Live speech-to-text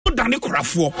dane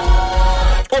korafo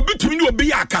obi tumi no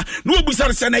obi aka no obi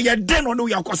sare na ye den no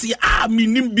ya kwose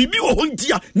minim bibi wo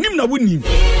hontia nim na wonim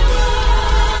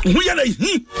hu ya na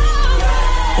hi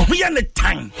hu ya na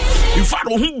time in fact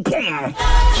hu bon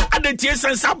adetie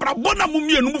sense abrabo na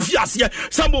mumienu mu fiase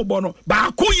samo bo no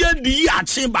ba ko ye di ya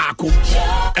che ba ko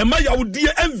ema ya wodi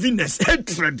enviness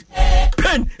hatred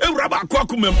pain ewra ba ko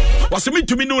akomam wase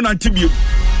mitumi no na ntibie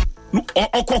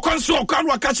okokonso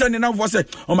okanu akache ne na say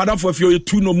o madam for you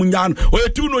tu no munyan o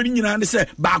tu no ni nyina ne say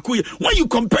ba ko when you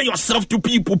compare yourself to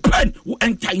people pain will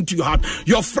enter into your heart.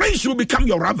 Your friends will become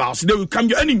your rivals, they will become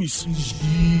your enemies.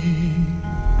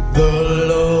 The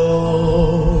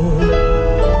Lord.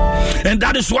 And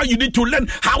that is why you need to learn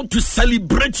how to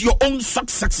celebrate your own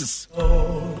successes.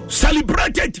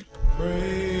 Celebrate it.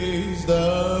 Praise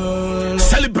the Lord.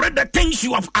 Celebrate the things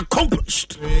you have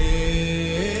accomplished.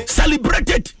 Celebrate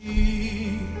it.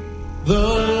 The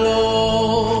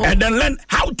Lord. And then learn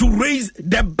how to raise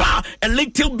the bar a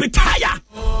little bit higher.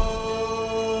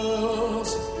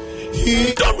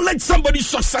 Don't let somebody's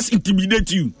success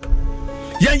intimidate you.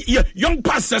 Young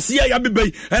pastors here ya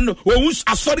bebe and who's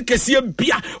a sorry kesiye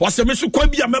bia was a mesu kwa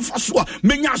bia mefaswa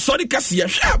menya sorry kesiye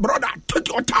share brother take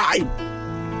your time.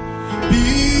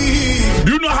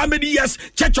 Do you know how many years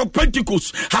Church of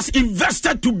Pentecost has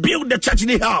invested to build the church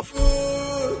they have?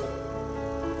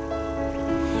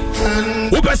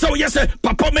 Yes,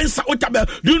 Papa Mensa Otabel.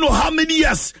 Do you know how many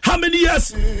years? How many years?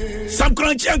 Some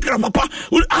crunchy and Papa.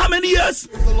 How many years?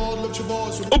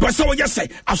 Yes,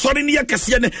 I'm sorry, near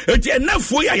Cassian. Enough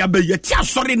for ya be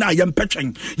sorry now, yam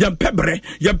petching, yam pebre,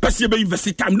 yam passive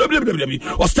university time. No,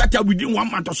 or started within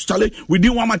 1 month of study,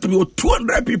 within 1 month to be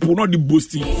 200 people, not the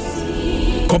boosting.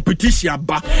 Competition,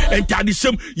 and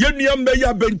Tadisham, Yeniam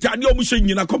Maya Bentadi, almost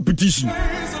in a competition.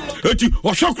 Eti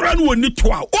oshokra no ni to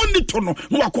a oni to no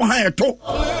akwa ha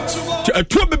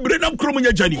to be brenam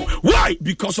kromonya jani. Why?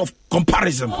 Because of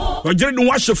comparison. Ojere no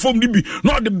washe form ni bi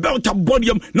no the belt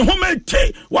abodium no ho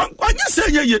mete wanya say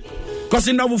ye because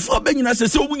in our for be nyina say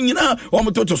omu nyina o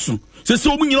mototo so say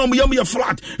omu nyina o yam ye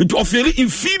flat it ofere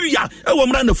inferior e wo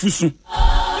mra na fusu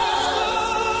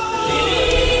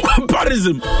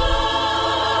comparison.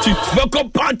 Boko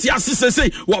party asise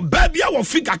say wa baby wa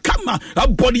figure kama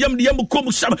abodi yam de yam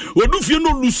kom shama odufie no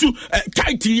lusu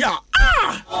tight ya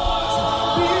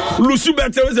lusu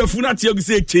better we funati you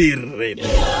say chere.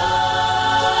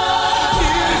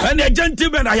 And a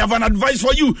gentleman, I have an advice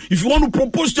for you. If you want to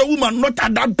propose to a woman not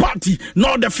at that party,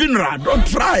 not the funeral, don't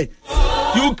try.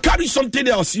 You carry something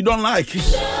else you don't like.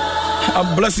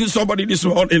 I'm blessing somebody this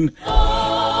morning.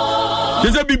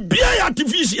 There's a big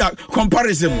artificial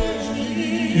comparison.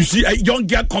 You see a young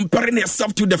girl comparing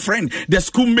herself to the friend, the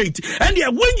schoolmate. And yeah,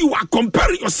 when you are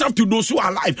comparing yourself to those who are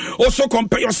alive, also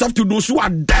compare yourself to those who are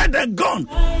dead and gone.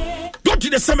 Go to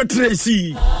the cemetery and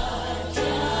see.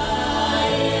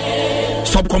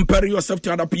 Stop comparing yourself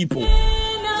to other people. One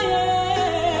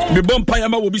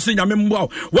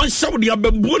shout the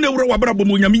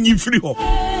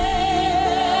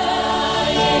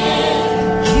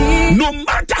no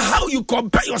matter how you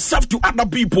compare yourself to other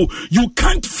people, you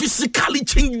can't physically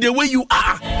change the way you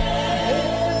are.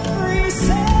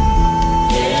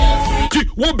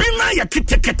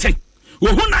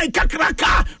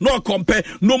 No compare.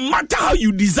 No matter how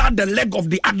you desire the leg of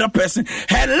the other person,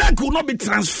 her leg will not be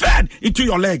transferred into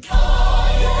your leg.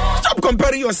 Stop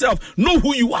comparing yourself. Know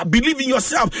who you are. Believe in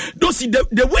yourself. Don't see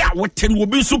the way I would tell will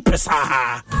be so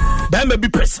pesa. That may be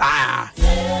pesa.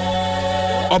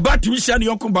 About to share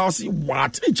your compound.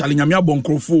 What? Challenge me a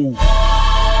bonkrofo.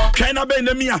 China be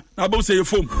nemia. I both say your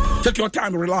phone. Take your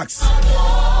time, relax.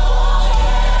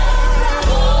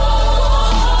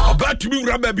 About to be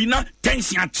rababina,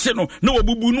 tension at channel. No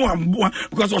bubu no ambua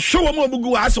because of show more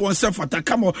bugu as oneself at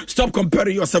come on. Stop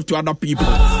comparing yourself to other people.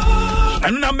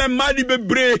 And now money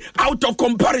be out of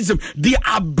comparison. They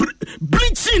are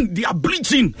bleaching. They are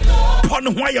bleaching.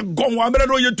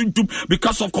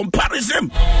 Because of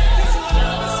comparison.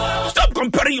 Stop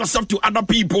comparing yourself to other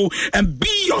people and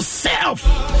be yourself.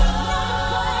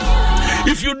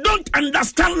 If you don't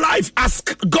understand life,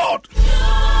 ask God.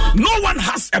 No one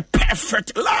has a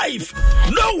perfect life.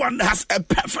 No one has a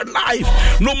perfect life.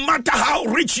 No matter how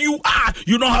rich you are,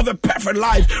 you don't have a perfect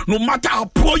life. No matter how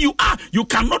poor you are, you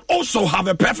cannot also have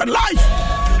a perfect life.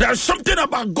 There is something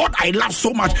about God I love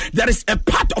so much. There is a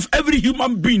part of every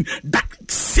human being that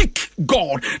seeks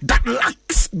God, that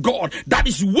lacks God, that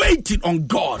is waiting on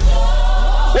God.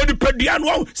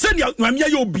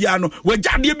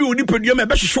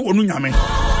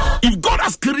 If God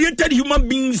has created human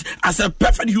beings as a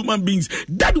perfect human beings,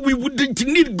 that we wouldn't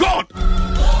need God.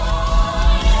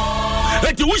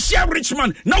 You share rich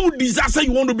man. Now disaster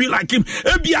you want to be like him.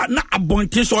 Ebia na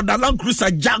abontes or the Land Cruiser,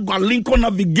 Jaguar, Lincoln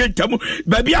Navigator.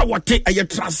 Baby I want take a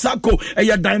Trasaco,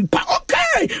 a dime pa.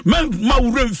 Okay, man, ma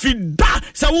feed da.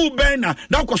 So bena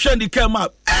now question the camera.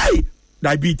 Hey,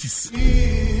 diabetes.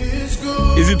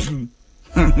 Is it true?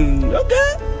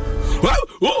 Okay.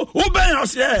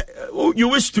 Well, you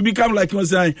wish to become like him?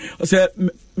 I say,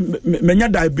 many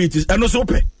diabetes and also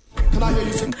pay.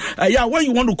 Yeah, when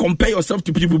you want to compare yourself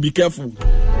to people, be careful.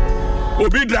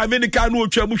 Be driving the car, no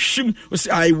shim.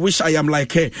 I wish I am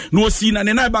like her. No scene and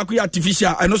then I back with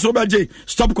artificial. And also,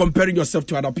 stop comparing yourself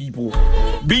to other people.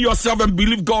 Be yourself and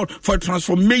believe God for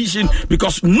transformation,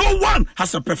 because no one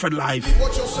has a perfect life.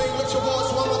 What you're saying, let your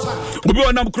voice one more time.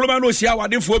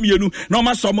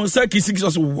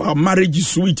 Marriage is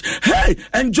sweet. Hey,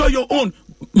 enjoy your own.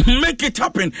 Make it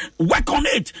happen. Work on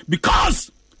it,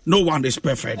 because no one is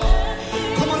perfect.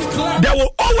 There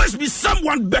will always be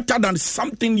someone better than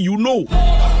something you know.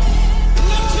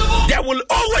 There will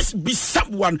always be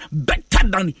someone better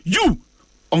than you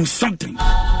on something.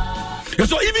 And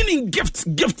so even in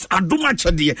gifts are too much.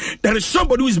 There is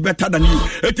somebody who is better than you.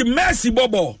 It's Messi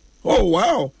Bobo. Oh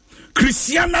wow.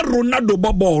 Cristiano Ronaldo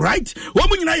Bobo, right?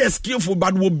 Woman is skillful,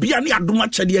 but will be any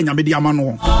adumacha and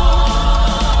Yamediamano.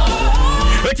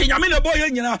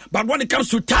 But when it comes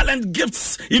to talent,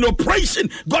 gifts, operation,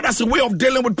 God has a way of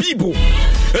dealing with people.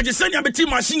 Will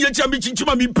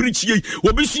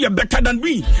be better than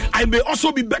me. I may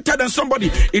also be better than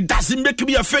somebody. It doesn't make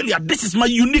me a failure. This is my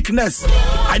uniqueness.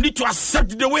 I need to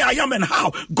accept the way I am and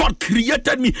how God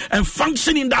created me and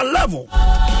function in that level.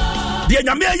 I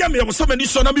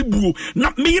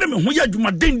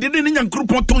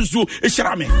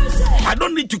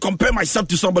don't need to compare myself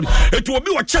to somebody. It will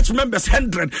be what church members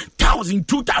 100,000,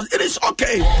 2,000. It is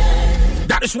okay.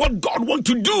 That is what God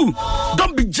wants to do.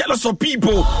 Don't be jealous of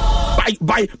people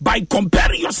by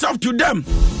comparing yourself to them.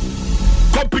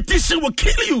 Competition will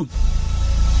kill you.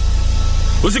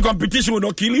 Was it competition will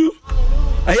not kill you?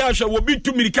 I will be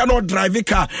too many cannot drive a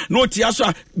car. No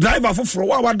Tiasa driver for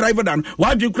our driver than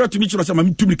why do you cry to me?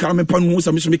 I'm too many car and pan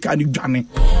some mechanic journey.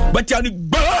 But you are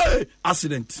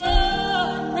accident.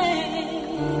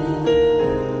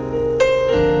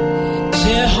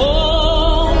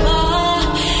 Jehovah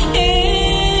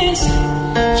is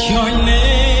your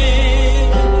name.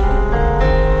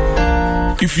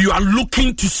 If you are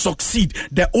looking to succeed,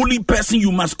 the only person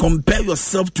you must compare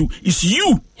yourself to is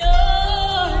you.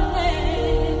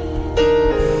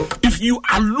 If you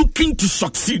are looking to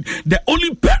succeed, the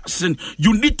only person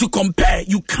you need to compare,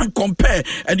 you can't compare,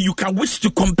 and you can wish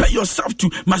to compare yourself to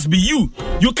must be you.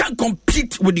 You can't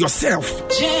compete with yourself.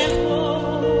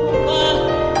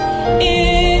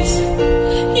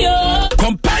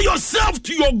 Compare yourself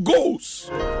to your goals.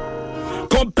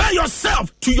 Compare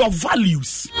yourself to your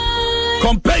values.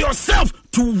 Compare yourself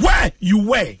to where you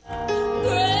were.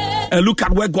 And look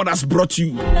at where God has brought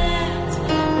you.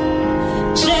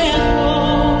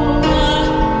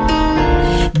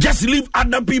 Just leave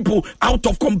other people out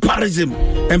of comparison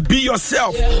and be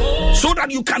yourself so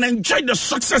that you can enjoy the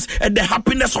success and the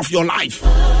happiness of your life.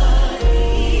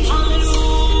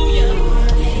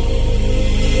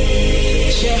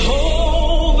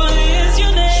 Jehovah is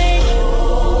your name.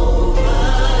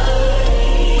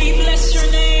 We bless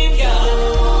your name,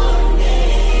 God.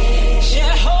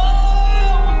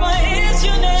 Jehovah is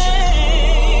your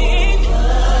name.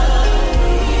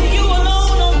 You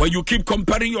alone. When you keep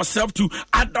comparing yourself to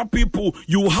other people,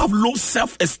 you will have low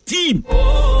self-esteem.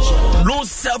 Low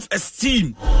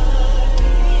self-esteem.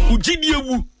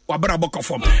 Ujidiyewu wabara boko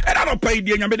form. And I don't pay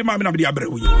the nyamede mama na bidi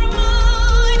abrewu.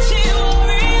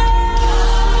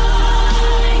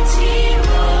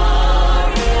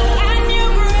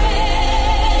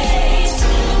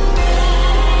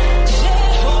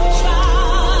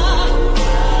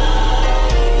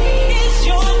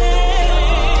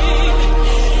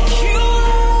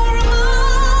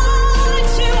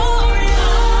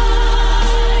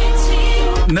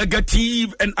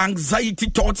 Negative and anxiety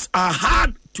thoughts are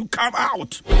hard to come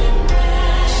out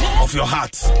of your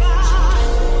heart.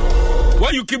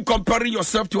 When you keep comparing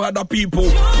yourself to other people,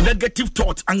 negative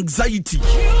thoughts, anxiety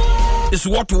is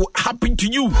what will happen to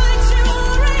you.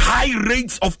 High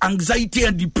rates of anxiety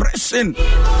and depression.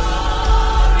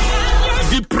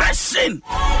 Depression.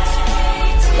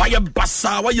 Why you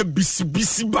basa? Why you busy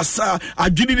basa? I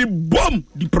didn't bomb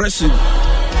depression.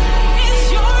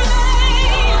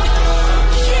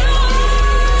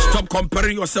 Stop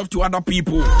comparing yourself to other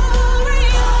people.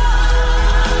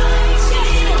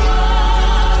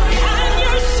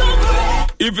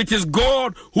 If it is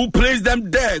God who placed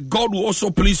them there, God will also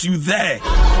place you there.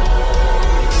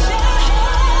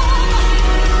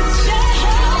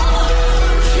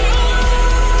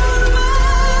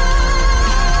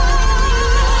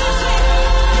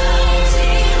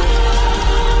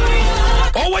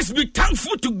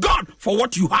 for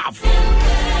what you have.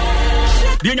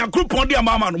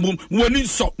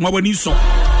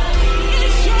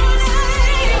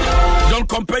 Don't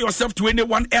compare yourself to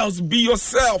anyone else. Be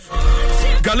yourself.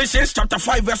 Galatians chapter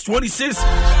 5 verse 26.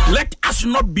 Let us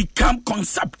not become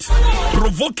concept,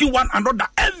 provoking one another,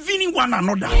 envying one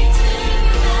another.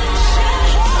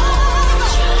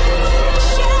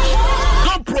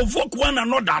 Don't provoke one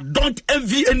another. Don't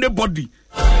envy anybody.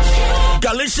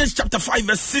 Galatians chapter 5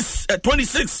 verse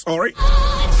 26. All right.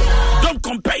 Don't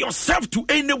compare yourself to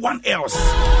anyone else.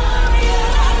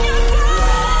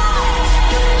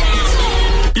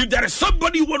 If there is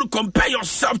somebody you want to compare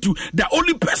yourself to, the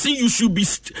only person you should be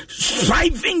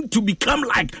striving to become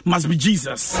like must be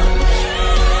Jesus.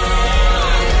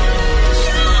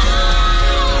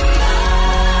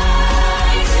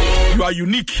 You are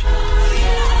unique.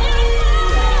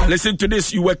 Listen to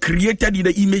this. You were created in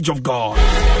the image of God.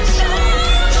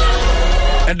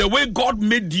 And the way God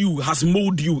made you, has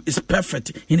molded you, is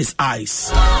perfect in his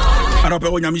eyes.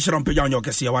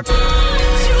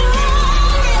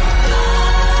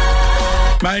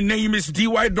 My name is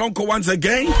D.Y. Donko once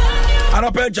again. And I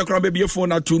pay Jackra baby phone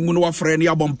to Munua friend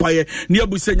ya bompaye. Near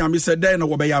Busenya Mr. Den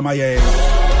or Bayamaye.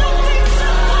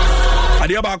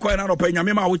 Adiaba Quena or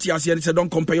Penyamima, which I said, don't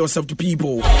compare yourself to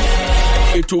people.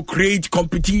 It will create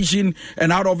competition,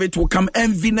 and out of it will come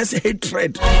enviness,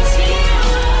 hatred,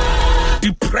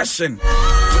 depression.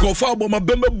 Go for my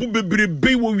bemba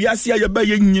be we are see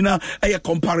a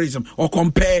comparison or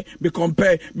compare me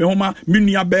homa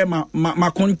minia bema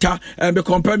makonta be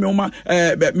compare me homa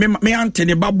me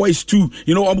Anthony bad boys too.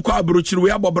 You know I'm quite broaching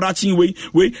we are braching we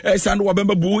sand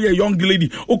wabemba boo a young lady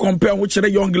who compare which a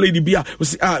young lady be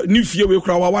new fear we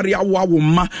cry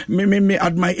me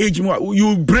at my age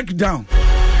you break down.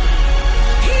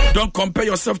 Don't compare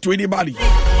yourself to anybody.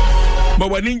 But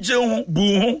when ninja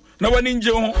boo no one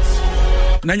ninja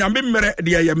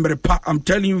I'm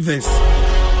telling you this.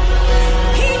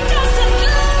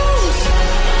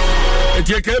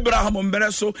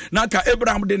 Abraham so naka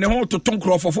Abraham de ne ho to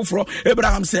tonkro foforo.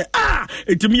 Abraham say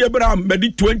it me Abraham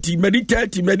medi 20 medi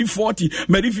 30 medi 40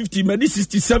 medi 50 medi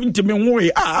 60 70 me wo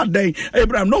then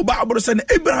Abraham no Bible say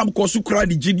Abraham ko su kra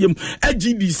di gidium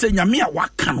agidi say nyame a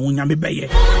waka no nyame beye.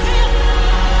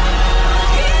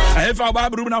 If our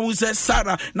Bible now says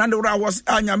Sarah, Nandora was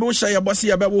Anyamosha, Yabossi,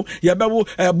 Yabewu,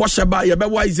 Bosheba,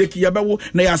 Yabewu, Isaac, Yabewu,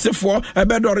 Neasifo,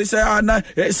 Abedori,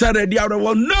 Sarah, the other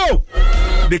one. No,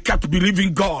 they can't believe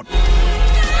in God.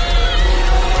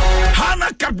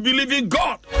 Hannah can't believe in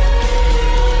God.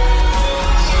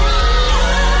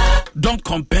 Don't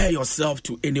compare yourself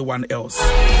to anyone else.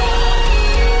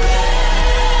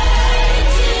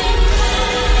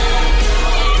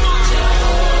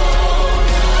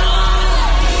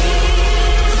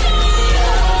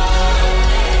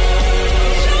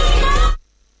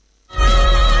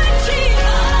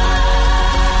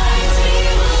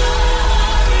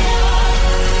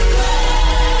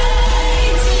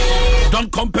 Don't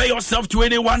compare yourself to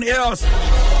anyone else.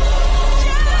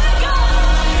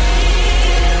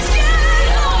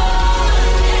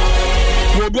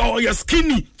 You're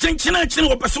skinny.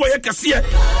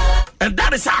 And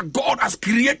that is how God has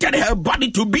created her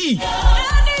body to be.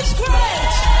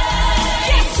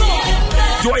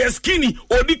 You are skinny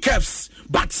or the caps,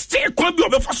 but still can't be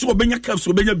over caps.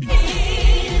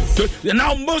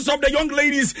 Now most of the young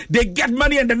ladies, they get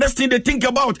money and the next thing they think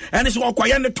about and it's all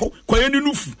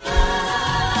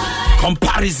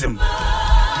comparison.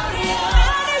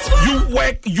 You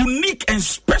were unique and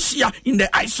special in the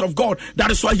eyes of God.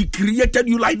 That is why he created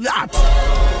you like that.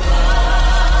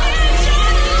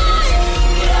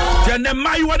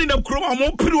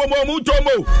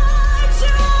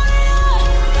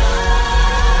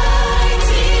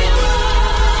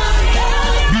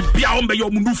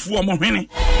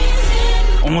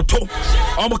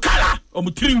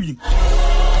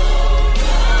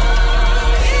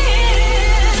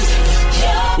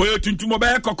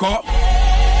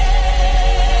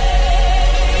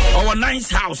 Our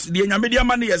nice house, the media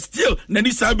money is still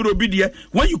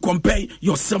when you compare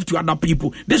yourself to other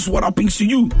people. This is what happens to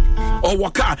you. Or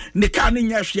waka,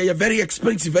 you're very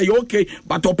expensive, you're okay,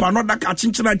 but up another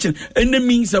catching any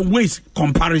means and ways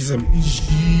comparison.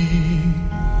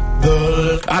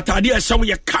 Atadia show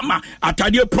your kama,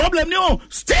 atadia problem no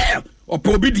still or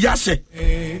probi diashe.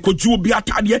 Could you be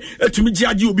atadia to me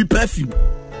judge you be perfume?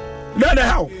 Then the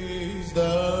hell.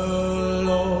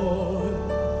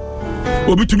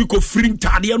 Obi to me ko free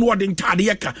tadia no den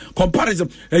tadia ka comparison.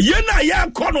 Ye na ya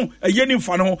kono ye ni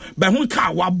fa no be hu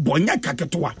ka wa bonya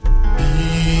kaketoa.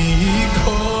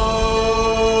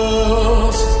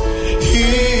 Because he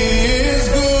is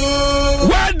good.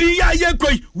 Wadi ya ye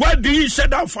koi what do you shut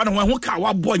down for when who ka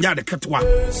wa boy nya de ketwa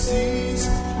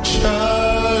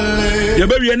ye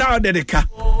baby na de ka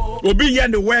obi ye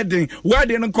the wedding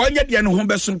ko nya de no ho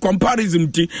beso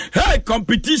comparison ti hey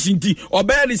competition ti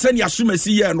obey ni say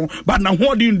asumasi ye no but na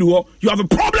ho din do you have a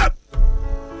problem.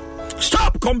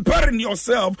 Stop comparing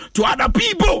yourself to other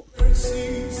people.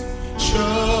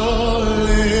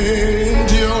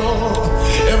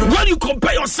 When you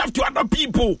compare yourself to other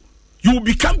people, you will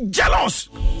become jealous.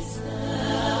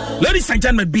 Ladies and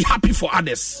gentlemen, be happy for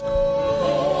others.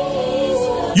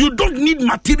 You don't need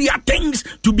material things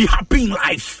to be happy in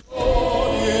life.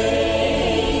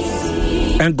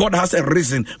 And God has a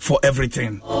reason for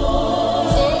everything.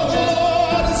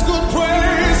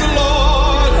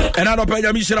 And I don't pay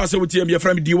your mission. I say with your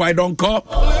friend DY don't call.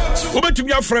 Over to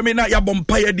me, your friend, na ya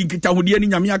bompire dinkita hudi ni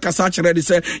nyamia kasache ready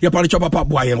say ya panicho papa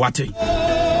boy and what.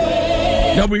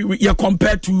 Now we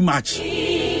compare too much.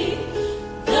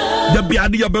 The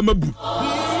biadi ya bemabu.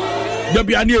 The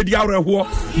biadi ya diare ho.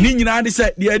 Ni nyina de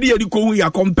say the idea di ko hu ya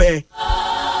compare.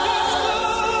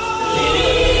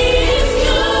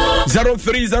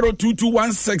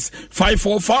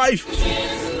 0302216545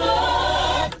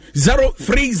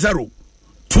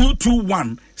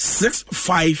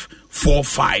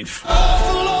 03022165545.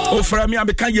 Oh, for me, I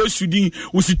became Yesudi,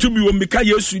 we see to me when Mika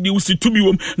Yesudi, we see to me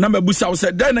when Namabusa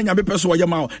said, then I be person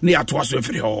Yama near to us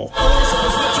every hall.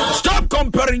 Stop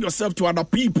comparing yourself to other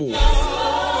people.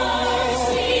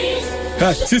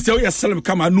 Sister, we are selling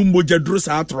come and numbo Jadrus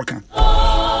Atroka.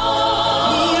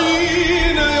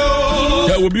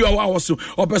 There will be a also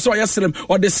or person yesterday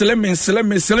or the slim in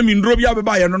Robia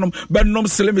by but no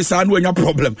slim is a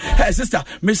problem. Hey, sister,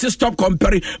 Mrs. Stop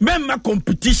comparing. Remember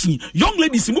competition. Young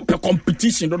ladies move per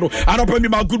competition. Don't know. I don't me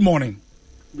about good morning.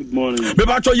 Good morning. Me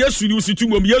about your yes, you see to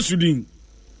me, yes, you did.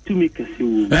 To make a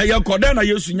few. Hey, your cordana,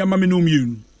 yes, you mammy know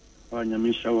you.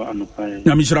 Yamisha and fire.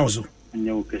 Yamisha also.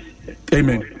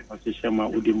 Amen. Shama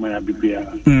Udimaya Bibia.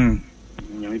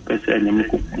 Yami Pesa and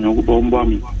Yamuko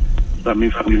Bombami.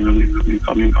 Maybe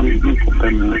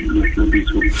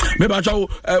I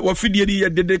what feed ye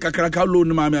did the Kakaraka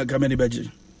loan, Mamma Kamani Beji.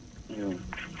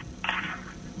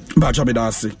 Bacho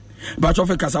Bedasi. Bacho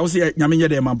for Casausi, Yamia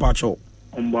de Mampacho.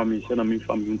 Ombami, send me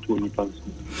from you to any person.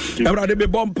 Every day,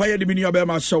 bomb pay the mini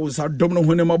Abema shows. I don't know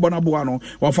when a Bonabuano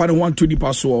or find 120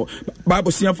 passo.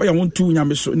 Bible see for your 1 2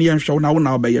 Yamiso near show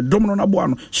now by a domino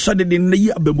Nabuano. Shut it in the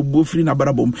year, Bubufri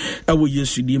Nabarabum. I will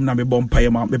use you, deem Nabe bomb pay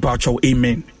my Pacho.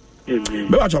 Amen.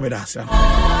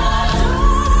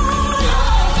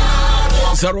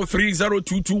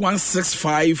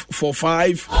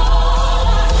 03022165545.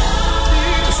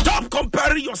 Stop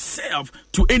comparing yourself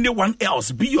to anyone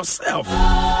else. Be yourself.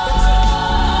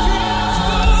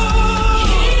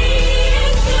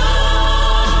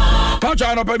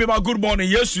 Pacho, baby, my good morning.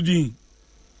 Yes, you did.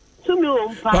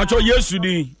 Pacho, yes, you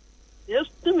did. Yes,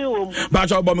 to me.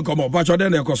 Pacho, bomb come on. Pacho,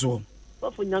 then they cost.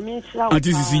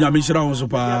 Ati sisi nyamishira wonso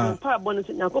pa.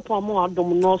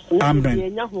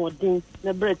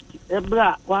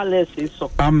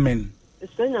 Amen.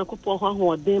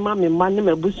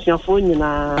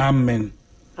 Amen.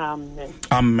 Amen.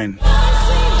 Amen.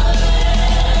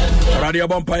 Radio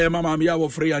Bompire Mama Mia wo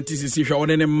free anti sisi hwa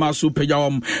woni ne maso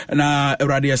pejawom na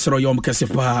radio sero yom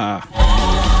kesepa.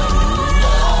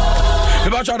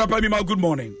 Eba cha na pa mi ma good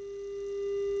morning.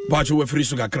 Bacho we free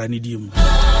so kakra ni dim.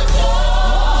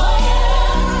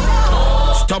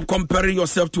 Stop comparing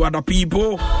yourself to other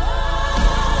people.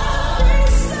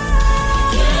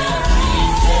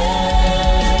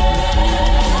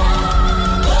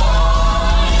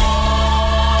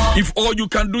 If all you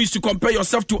can do is to compare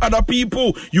yourself to other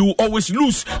people, you will always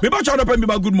lose.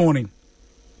 Good morning.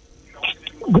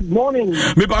 Good morning.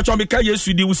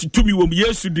 Yesterday was to me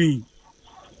yesterday.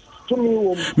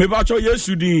 Me bacho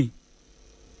yesterday.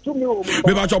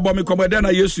 Me bacho bomb come then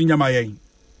yesterday.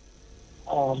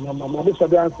 Mama, this is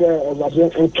the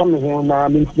answer. Coming here now,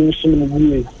 I'm finishing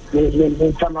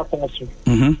the time also.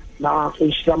 Now,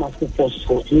 it's time to post.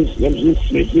 Yes,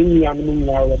 me and me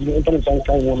now. The internet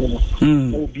can woman.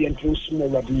 Will be enthused more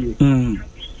radio.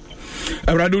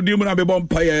 Radu Dimuna be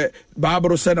bompire.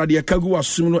 Barbara said that the Kagu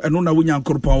assume and no winyan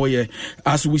korpawe.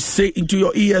 As we say into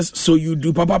your ears, so you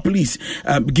do. Papa, please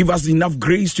give us enough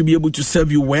grace to be able to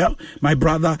serve you well. My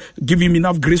brother, give him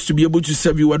enough grace to be able to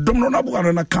serve you well. Domno na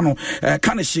buana na kano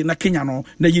kaneshi na kenyano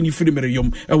na yini firi mere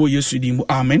yom ewo Yesu dimu.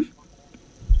 Amen.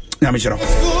 Nyamishira.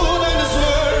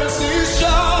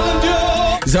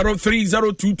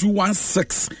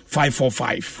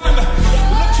 03022165545.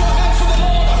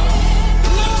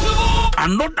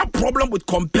 Another problem with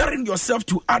comparing yourself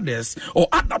to others or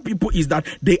other people is that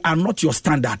they are not your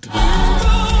standard.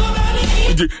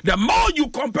 The more you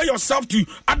compare yourself to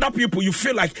other people, you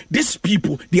feel like these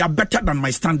people, they are better than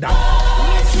my standard.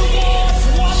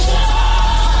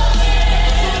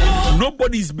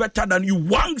 Nobody is better than you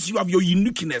once you have your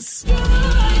uniqueness.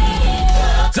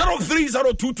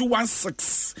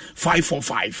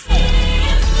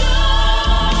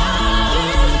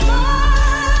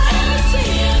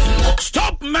 0302216545.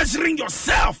 Stop measuring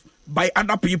yourself by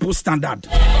other people's standard.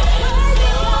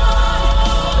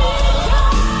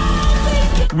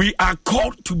 We are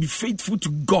called to be faithful to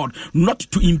God, not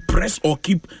to impress or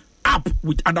keep up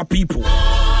with other people.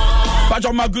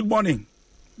 Pastor, good morning.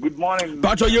 Good morning.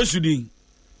 Pastor, yesterday.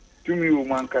 To me,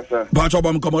 Mankasa. Pastor,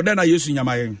 I'm coming. Then I used to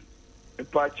Yamayan.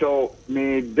 Pastor,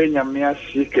 me Benyamia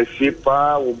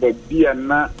Shikesepa,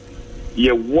 Obabiana,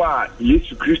 Yewa,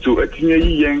 Yesu Christo, Etinya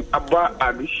Yen, Abba,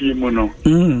 Abishimono.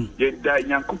 Yeda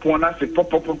Yankupona, se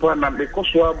Papa, na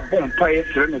Bekoswa, Bompire,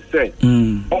 Serenese.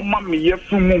 Oh, mammy,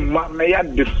 Yefumu, Mamma,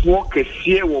 the fork, a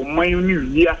seer, or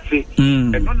Mayuni, Yase,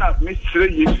 and none of Miss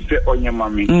Yesu on your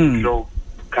mammy. So,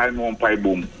 Kalmon Pie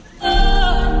Boom.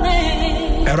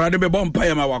 Erade be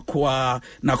bompa ma wakoa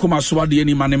na koma so ade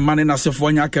ni mane na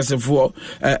sefo nya kesefo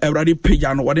erade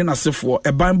peja no wode na sefo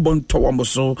eban bonto wo mo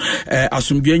so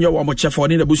asomdwe nya wo mo chefo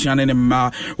ne busuan ne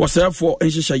ma wo sefo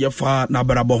enhihye ye fa na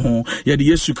barabo ho ye de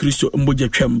Yesu Kristo mboje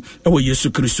twam e wo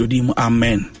Yesu Kristo dim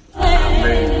amen.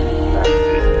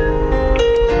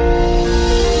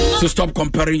 So stop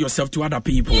comparing yourself to other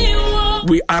people.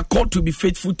 We are called to be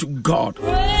faithful to God,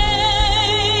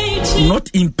 not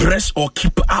impress or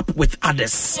keep up with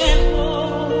others. Good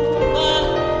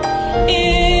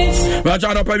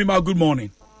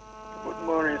morning. Good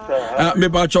morning, sir. Me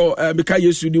bacho me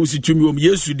Yesu di usi tumi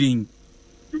Yesu din.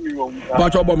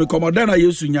 Bacho bo me komoda na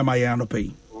Yesu nyama ya no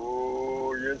pay.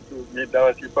 Oh, Yesu me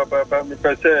da si papa me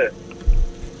pese.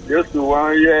 Yesu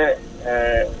 1 year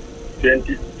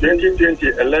 2020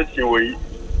 election we.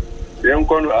 Dem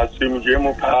kono asem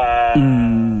jemu pa.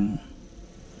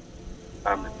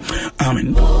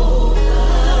 Amen.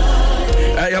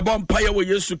 Yabon paya wo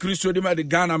Yesu Kristo di ma de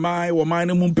Ghana mai wo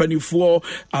man mu mpanifo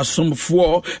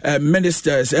asomfo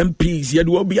ministers MPs ye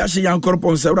de obi ahye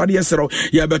yankorpon se urade yesero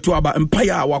ye beto aba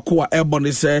empaya wakoa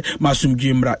ebone se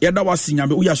masumdwimra ye da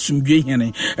wasinyame wo yasumdwe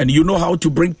hene. And you know how to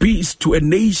bring peace to a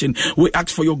nation. We ask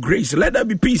for your grace. Let there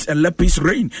be peace and let peace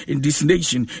reign in this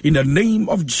nation in the name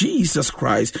of Jesus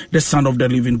Christ, the Son of the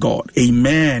living God.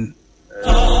 Amen.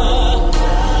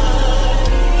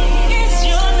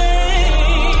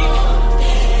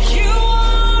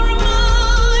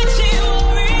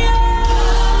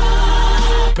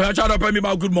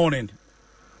 Good morning.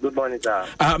 Good morning, sir.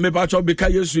 Me bacho beka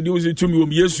Yesu di uzi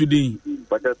tumi Yesu din.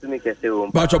 Bacho tumi kese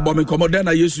bacho bo me komoda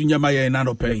na Yesu nyama ye na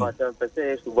no pay. Bacho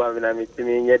pese Yesu bwa na mi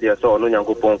timi nye de so no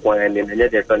Nyankopon kwa ende nye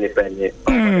de so ni penye.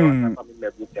 Me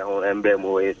butia ho embre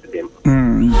mo Yesu dim.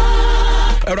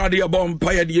 Erade abom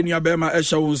paya de ni abema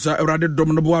ehya wo nsa erade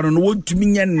dom no boaro no wontumi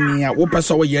nyania wo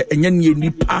pesa wo ye enya ne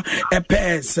nipa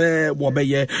epese wo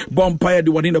beye bom paya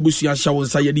de woni na busia hya wo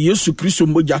nsa ye de Yesu Kristo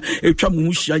moja etwa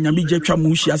mu hia nyame je twa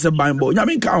mu hia se Bible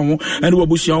nyame ka ho ene wo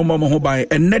busia wo mo ho ban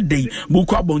enne dei bu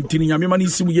kwa bontini nyame ma ni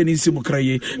simu ye ni simu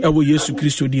kraye e wo Yesu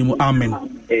Kristo di mu amen.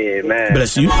 Amen.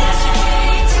 Bless you.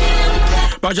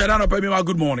 Pajana no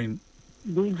good morning.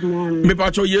 Good morning. Me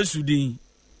pacho Yesu di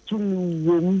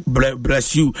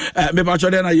bless you. Me pacho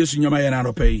de na Yesu nyama ye na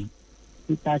no pay.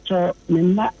 Me pacho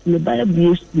me ba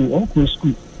bi school o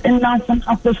school. And now some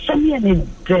after some year ne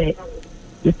de.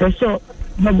 Me pacho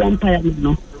ba bon pa ya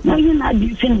no. No you na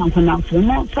di fin na for no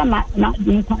sama na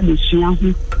di kwa de sua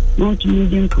ho. No tumi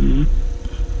di nkomo.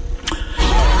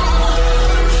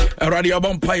 Radio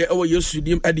Bompire, oh, Yesu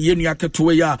dim at the Yenia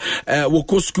Katuya,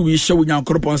 Wokosku, we show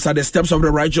Yankropon, the steps of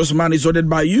the righteous man is ordered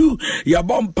by you. Ya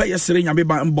Bompire Sering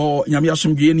Yabiba and Bo,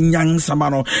 Yamiasum Yang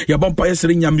Samano, Ya Bompire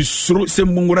Sering Yamisru,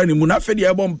 Semungurani, Munafedi,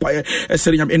 Ya Bompire,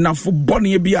 Sering enough for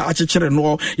Bonnie Bia, Acher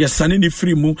no, ya Sanini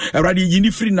free mu, a radio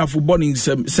yini free enough for Bonnie,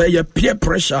 say ya peer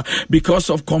pressure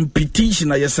because of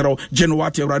competition, I said,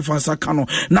 Genuati, Radfansa Cano,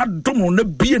 not Domo, no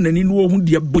being any no one,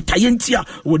 dear Butayentia,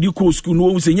 what you call school,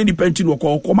 no, saying any pension or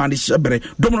call command.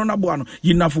 Domino na buano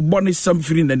yina fu boni sam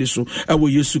free na so ewo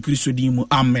Yesu Kristo di mu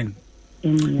amen.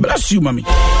 Bless you mommy.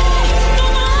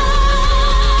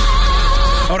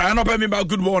 All right, no pay me about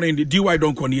good morning the DY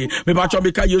don konie me ba cho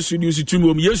me ka Yesu di usi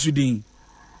tumi Yesu din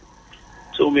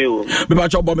so me ba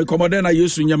cho bo me komoda na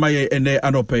Yesu nyama ye ene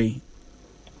anope.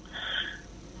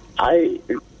 I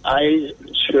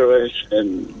cherish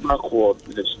and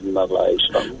backwardness in my life.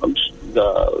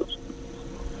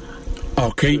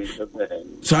 Okay,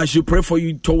 so I should pray for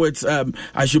you towards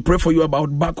I should pray for you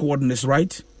about backwardness,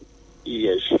 right?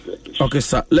 Yes. Okay,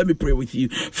 sir, let me pray with you.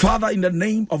 Father, in the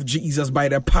name of Jesus, by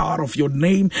the power of your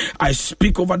name, I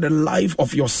speak over the life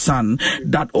of your son,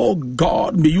 that, oh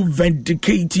God, may you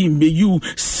vindicate him, may you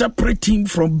separate him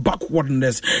from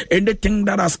backwardness. Anything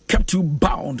that has kept you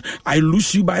bound, I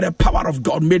loose you by the power of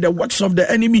God. May the works of the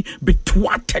enemy be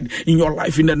thwarted in your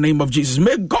life in the name of Jesus.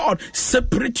 May God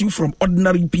separate you from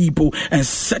ordinary people and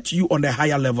set you on a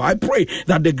higher level. I pray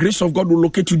that the grace of God will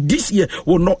locate you this year,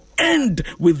 will not end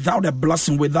without a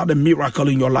blessing, without a miracle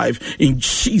in your life. In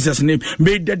Jesus' name,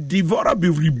 may the devourer be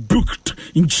rebuked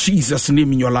in Jesus'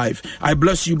 name in your life. I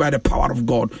bless you by the power of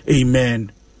God.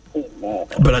 Amen.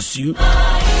 Bless you.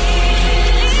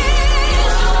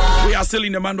 We are still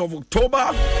in the month of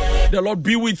October. The Lord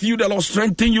be with you. The Lord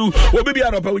strengthen you.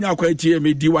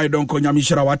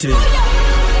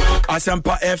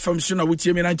 Asempa FM suna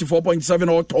wutie me 94.7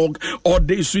 all talk all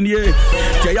day sunie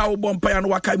te ya obompa ya no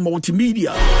wakai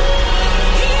multimedia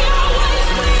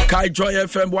Kai Joy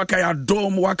FM wakai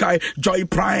Adom wakai Joy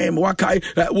Prime wakai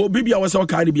wo bibia was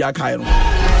wakai bi akai no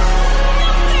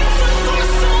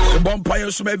the bonfire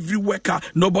from every worker,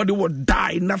 nobody will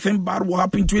die, nothing bad will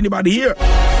happen to anybody here.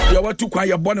 You want to cry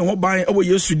your bonnet home by over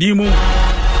yesudimu.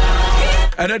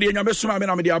 And then you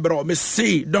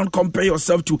say, don't compare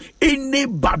yourself to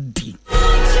anybody.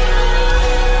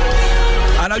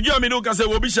 And I just say,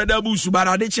 "We'll be sure that bush, but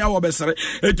I didn't share what better.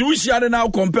 It will share now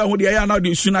compare with the air now.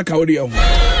 The sooner Kaudio."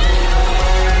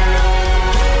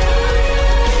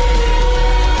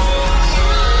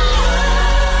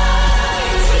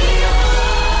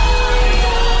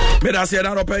 Meda say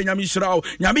na opa nyame hyirawo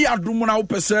nyame adom na wo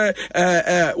pese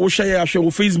wo hwe ahwe wo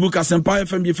Facebook Asempa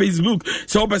FM ye Facebook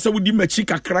so wo pese wo di machi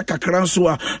kakra nso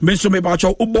a me nso me ba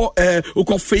cho ubo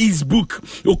uko Facebook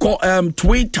uko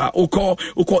Twitter uko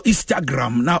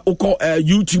Instagram na uko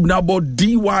YouTube na bo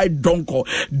DY Donko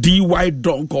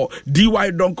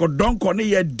ne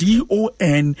ye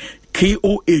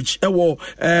DONKOH ewo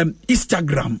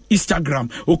Instagram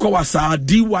okowasa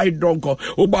DY Donko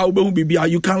oba ube bibia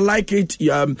you can like it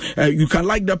you can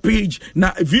like the page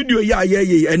na video ya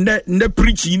and the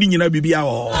preaching ni nyina bibia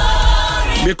ho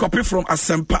me copy from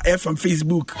Asempa FM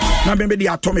Facebook na me dey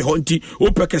atomi honti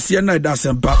opekese na da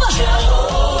Asempa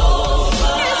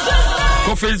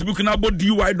ko Facebook na bo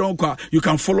DY Donko you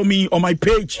can follow me on my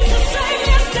page.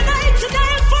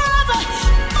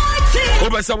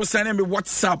 Obasa will send me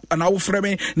WhatsApp and I will frame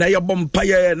me na your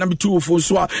bumpire number 2 for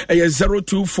so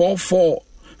 0244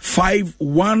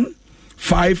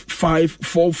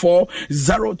 515544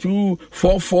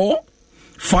 0244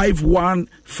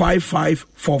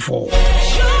 515544.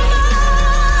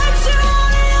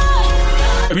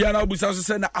 We are now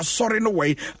saying I saw in the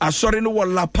way La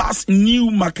Paz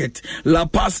New Market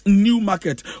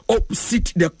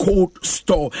opposite the cold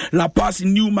store. La Paz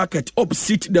New Market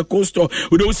opposite the cold store.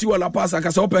 We don't see what La Paz La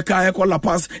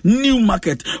Paz New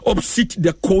Market opposite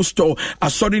the cold store. I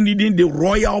saw in the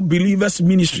Royal Believers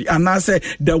Ministry and I say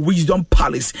the Wisdom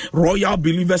Palace Royal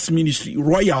Believers Ministry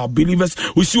Royal Believers.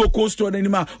 We see a cold store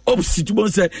anymore opposite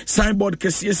one say signboard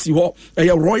KCSC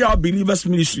a Royal Believers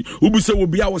Ministry. We say will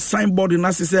be our signboard in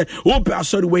us. Say, oh,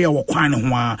 sorry, way our quine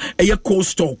one, a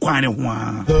coastal quine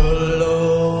one.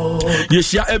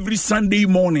 Yes, yeah, every Sunday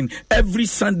morning, 8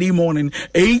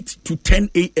 to 10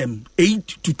 a.m., 8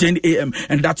 to 10 a.m.,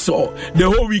 and that's all. The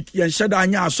whole week, yeah,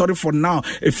 sorry for now.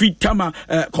 If we come,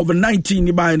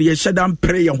 COVID-19, yeah, shut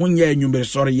prayer when you're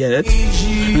sorry yet.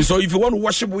 And so, if you want to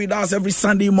worship with us every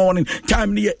Sunday morning,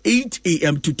 time near 8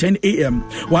 a.m. to 10 a.m.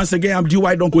 Once again, I'm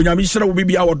DY Donko. Nyamisha will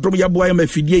be our drum ya boy, I'm a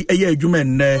fidye,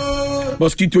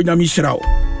 Mosquito Nyamishrao.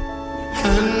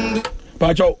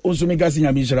 Pacho Usumigasi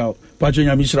Nyamishrao. Pacho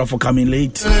Nyamishrao for coming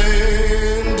late.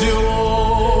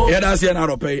 Yeah, that's the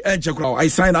Europe. I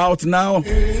sign out now.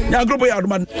 Now, group of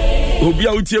man. Ubi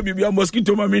out here, be a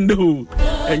mosquito mamindo.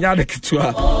 And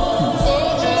Yadakitua.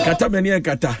 Kata Menia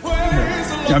Kata.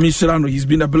 Nyamishrano, he's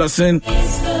been a blessing.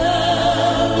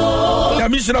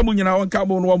 Mishra munyina wanka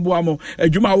mo no mboamo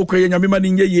adwuma wo koye nyame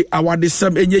mane nyeye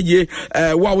awadesam enyeye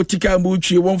wa wotika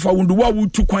mbuchi wonfa wundu wa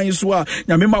wutu kwan so a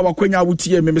nyame ma wakwanya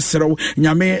wutie memeserew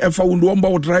nyame efa wundu womba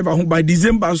wo driver ho by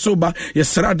December so ba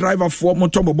yesra driver for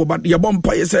motombo but ye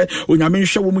bompa yese onyame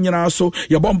nhwe wo munyina so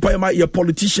ye bompa ma ye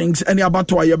politicians any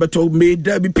abato aye beto may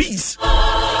there be peace.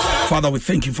 Father, we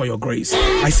thank you for your grace.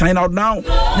 I sign out now.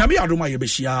 Nyame adoma ye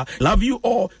behia. Love you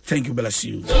all. Thank you. Bless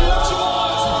you.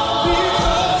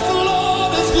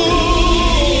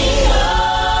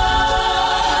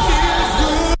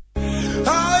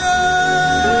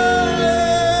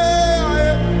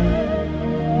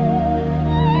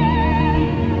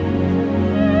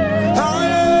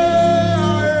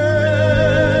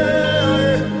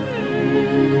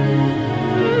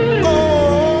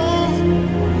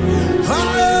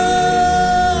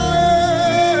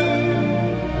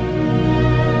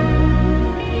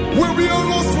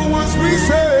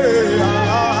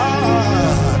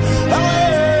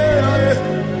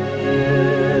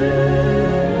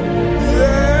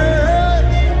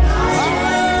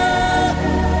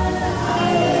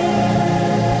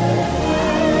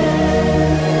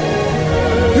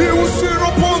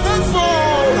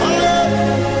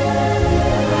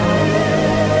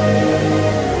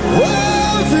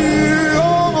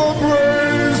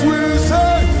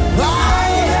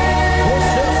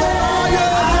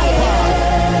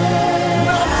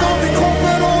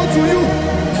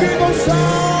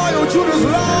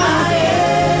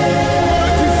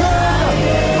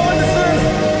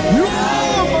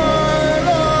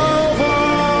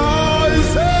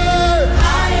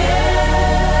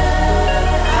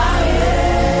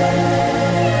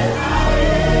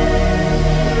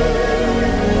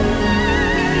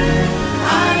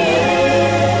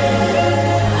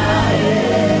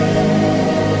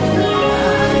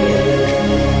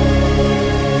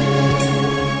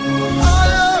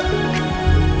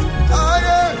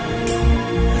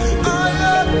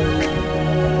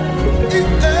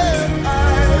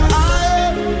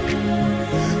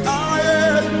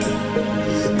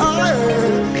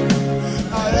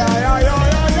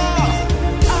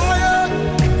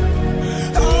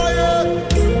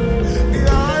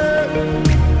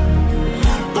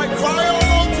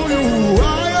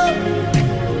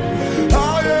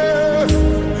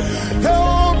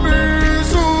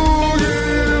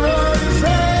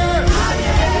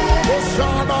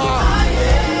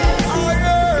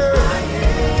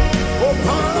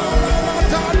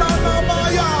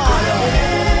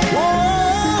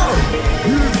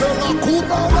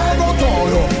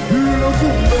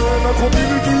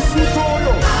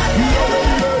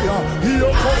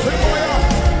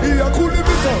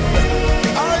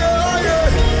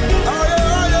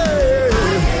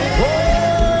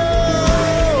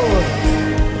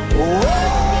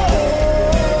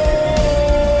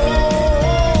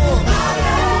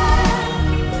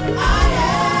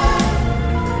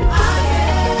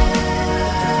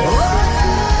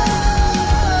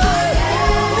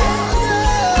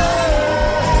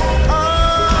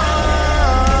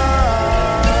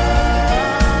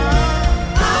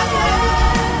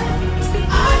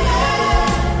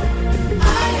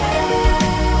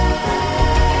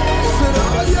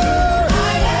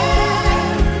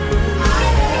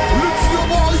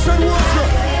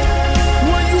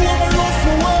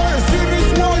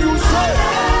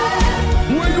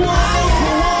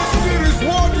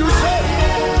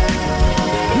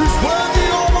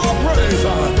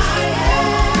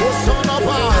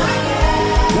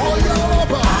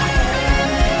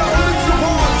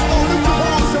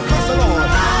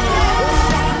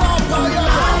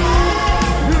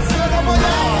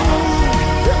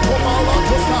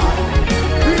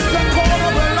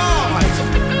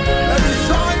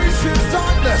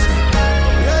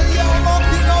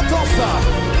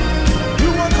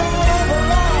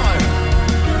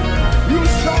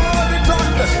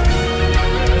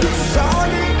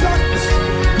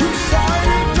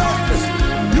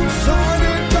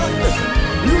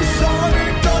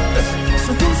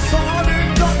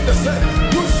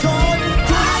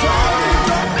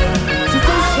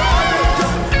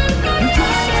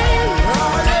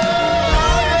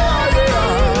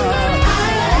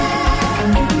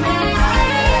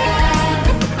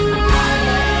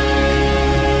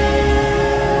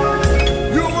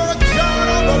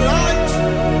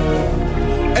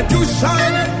 you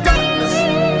shine in darkness.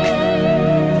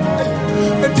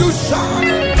 And you shine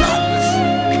in darkness.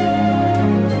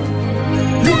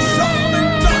 You shine in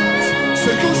darkness.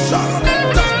 Say you shine in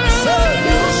darkness. Say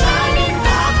you shine in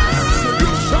darkness. Say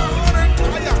you shine in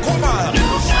darkness. Come on. You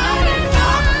shine in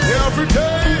darkness. Every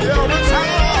day, every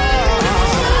time.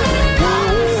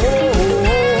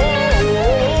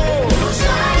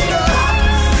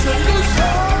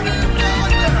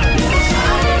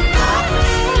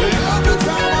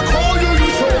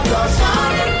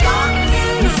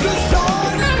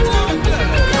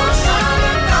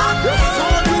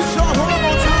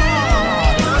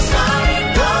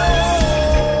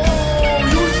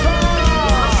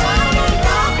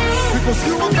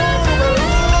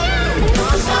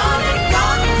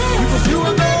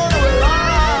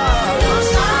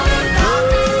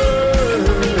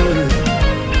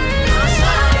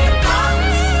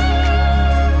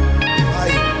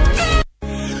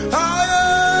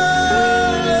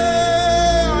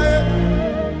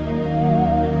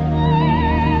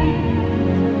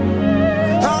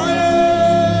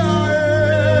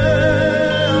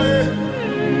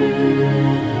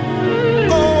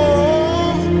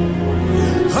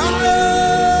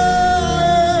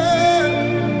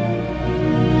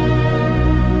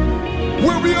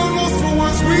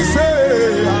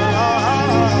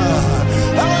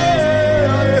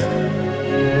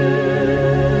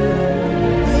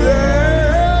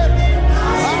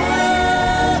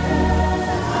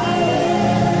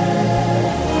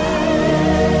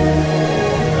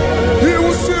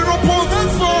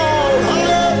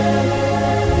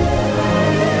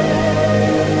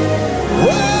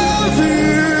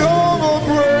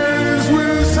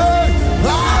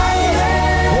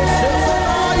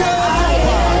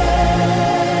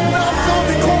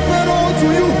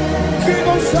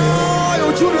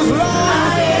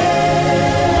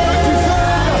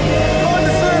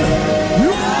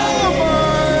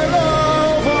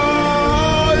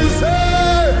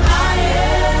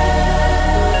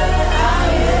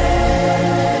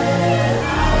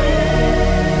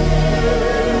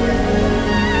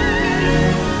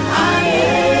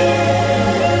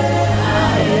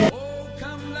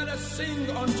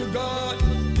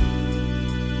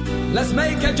 Let's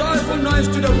make a joyful noise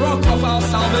to the rock of our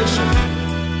salvation.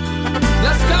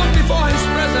 Let's come before his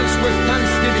presence with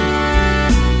thanksgiving.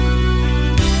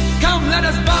 Come, let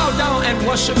us bow down and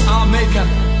worship our Maker.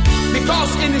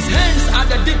 Because in his hands are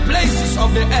the deep places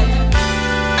of the earth,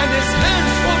 and his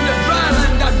hands form the dry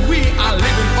land that we are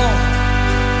living on.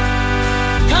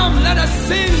 Come, let us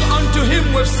sing unto him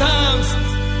with psalms,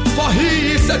 for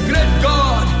he is a great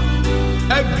God,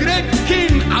 a great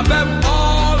King above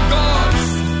all gods.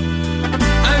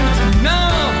 And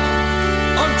now,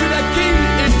 unto the King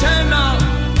eternal,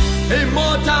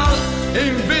 immortal,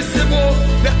 invisible,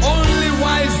 the only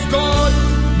wise God,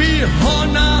 be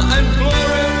honor and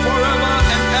glory forever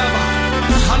and ever.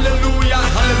 Hallelujah,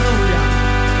 hallelujah.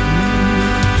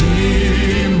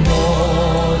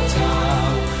 Immortal,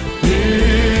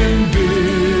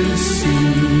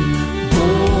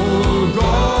 invisible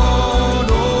God,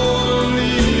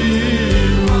 only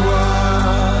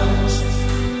wise,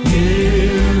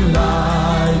 enlightening,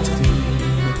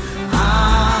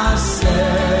 accessible,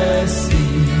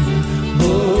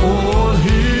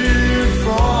 hid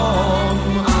from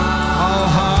our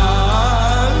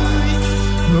hearts,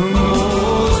 the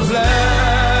most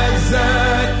blessed.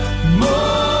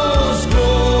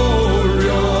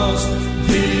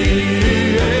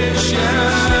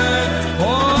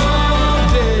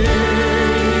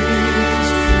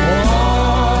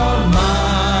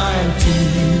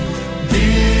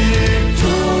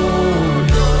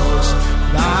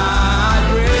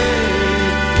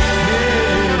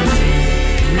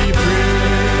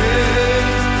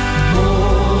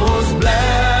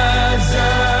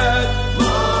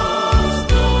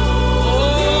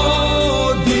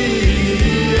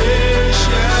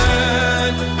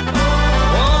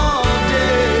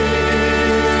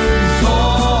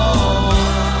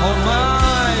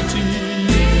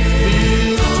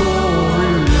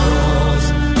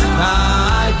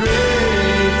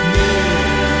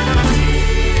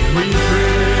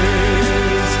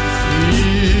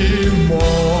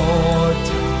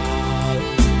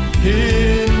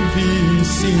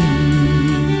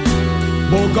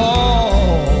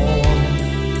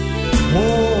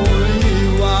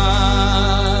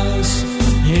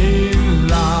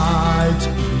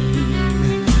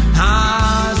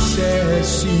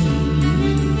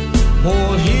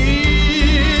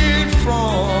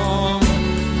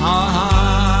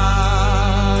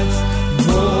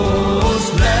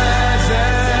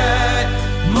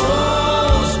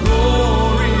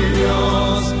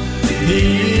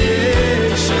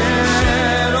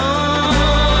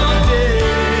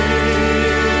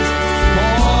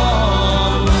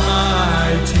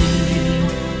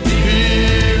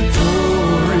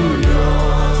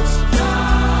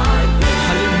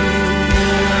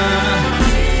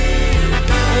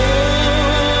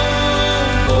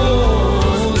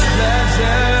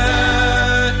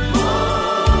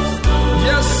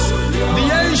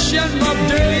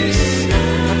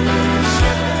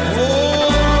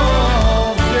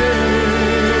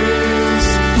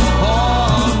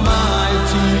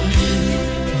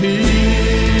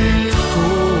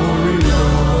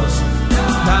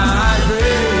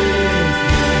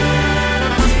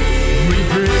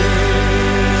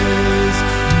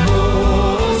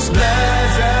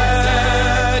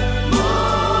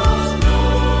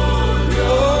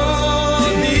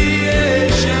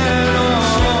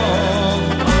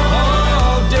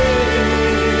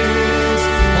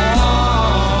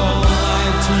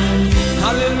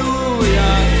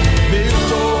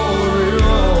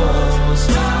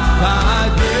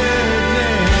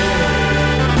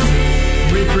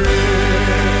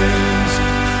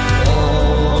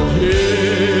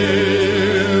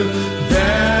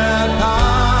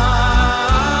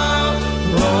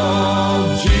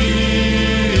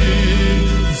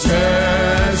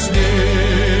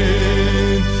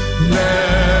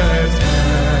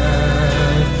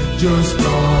 just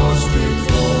prostrate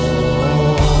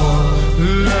fall.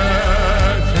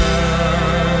 Let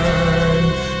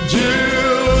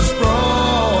angels prostrate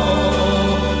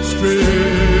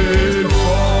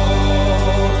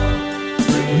fall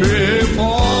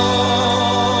before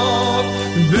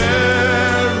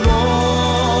their royal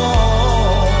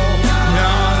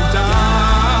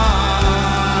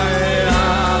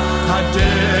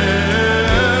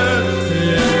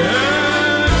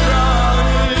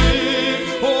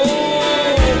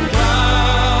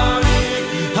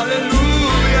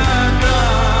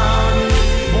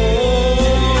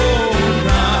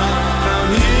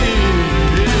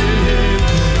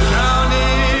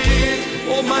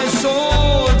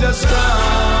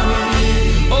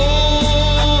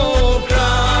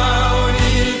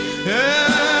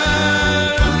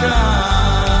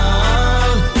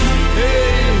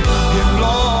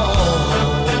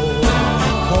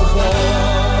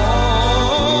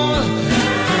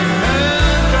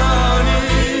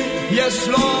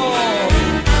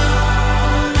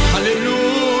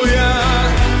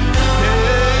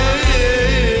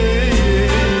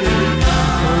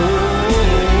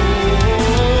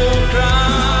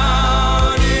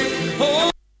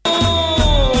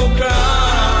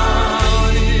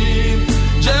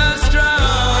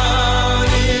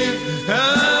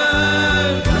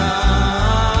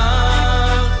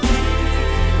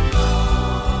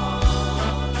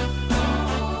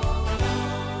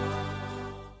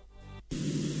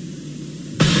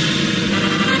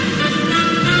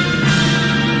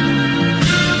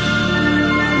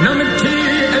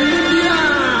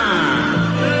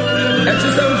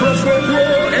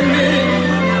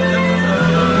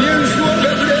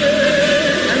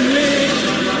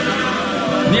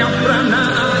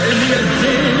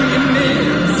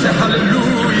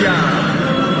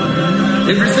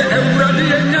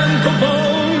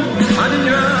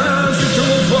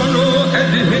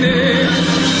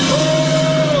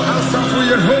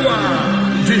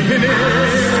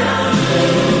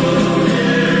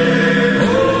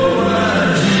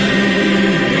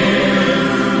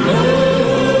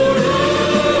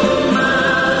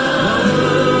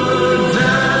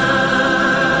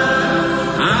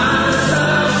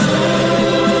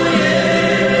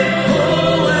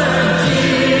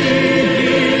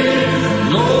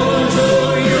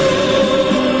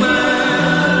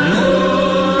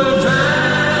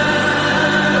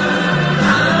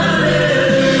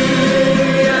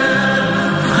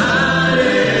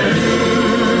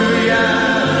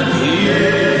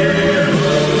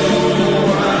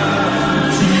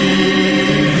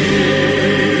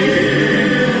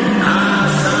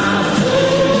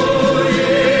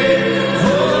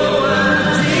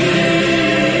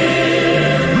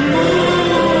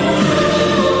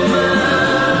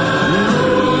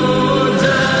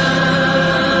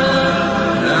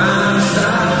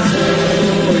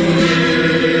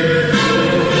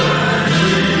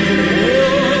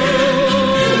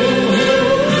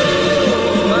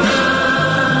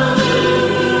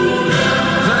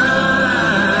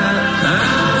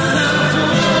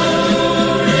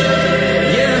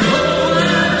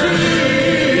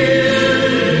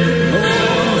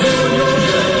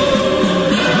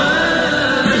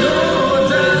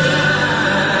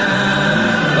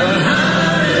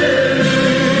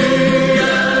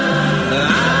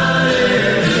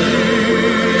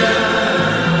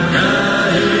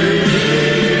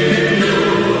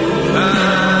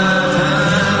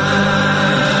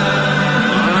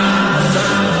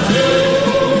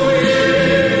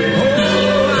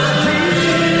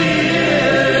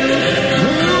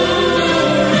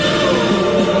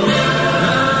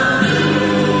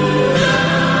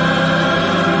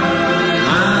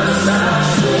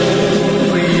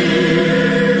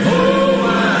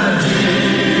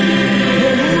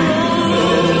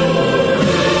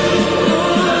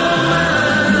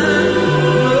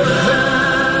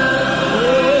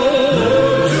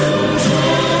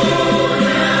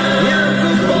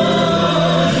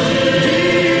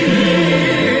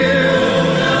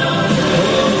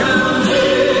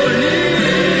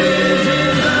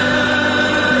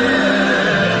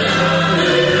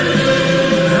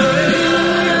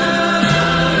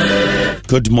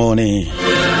Good morning.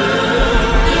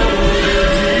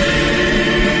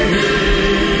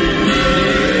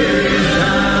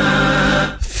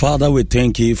 Father, we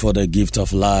thank you for the gift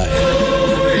of life.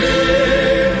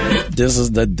 This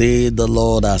is the day the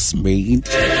Lord has made.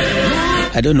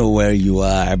 I don't know where you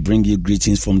are. I bring you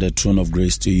greetings from the throne of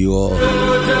grace to you all.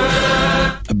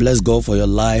 I bless God for your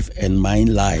life and my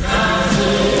life.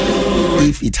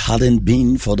 If it hadn't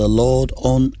been for the Lord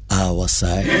on our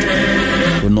side,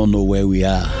 we don't know where we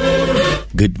are.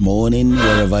 Good morning,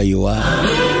 wherever you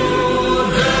are.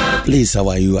 Please, how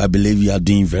are you? I believe you are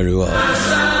doing very well.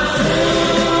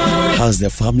 How's the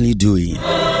family doing?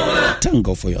 Thank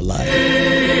God for your life.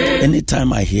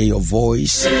 Anytime I hear your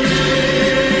voice or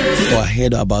I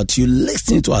heard about you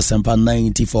listening to Asempa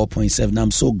 94.7,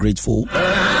 I'm so grateful.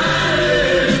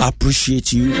 I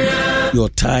appreciate you, your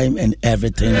time and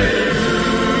everything.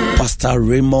 Pastor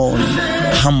Raymond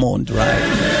Hammond,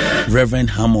 right? Reverend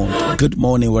Hammond. Good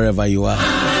morning wherever you are.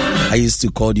 I used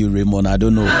to call you Raymond. I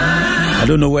don't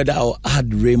know whether I'll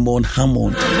add Raymond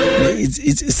Hammond.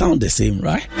 It sounds the same,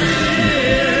 right?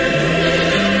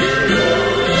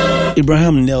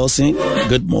 Abraham Nelson,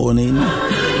 good morning.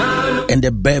 And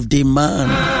the birthday man.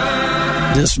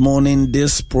 This morning,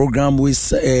 this program we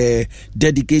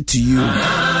dedicate to you.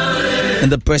 In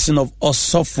the person of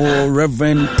Osofo,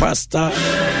 Reverend Pastor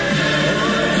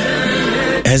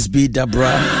SB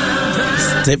Debra,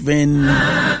 Stephen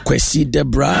Kwesi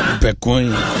Debra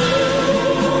Bekoin,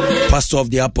 Pastor of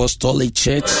the Apostolic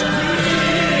Church,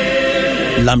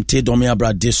 Lamte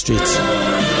Domiabra District.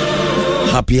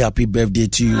 Happy birthday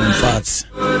to you. In fact,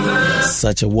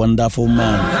 such a wonderful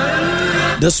man.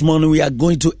 This morning we are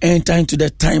going to enter into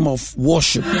the time of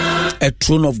worship, a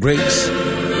throne of grace.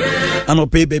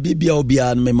 Anope baby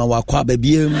bia mema wakwa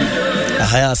baby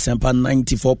Ahaya Sempa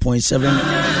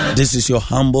 94.7. This is your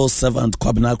humble servant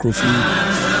Kwabena Krofi.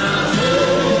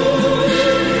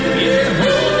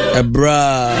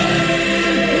 Ebra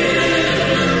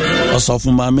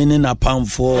Osofu Mamini na pam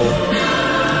for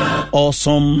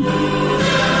awesome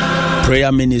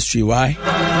prayer ministry, why?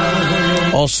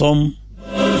 Awesome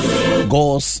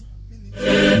God's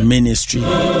ministry.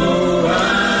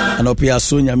 And up here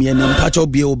soon I mean in patch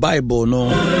of your Bible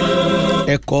no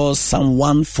echo Psalm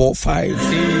 145.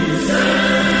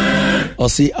 Or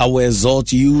say I will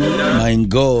exalt you, my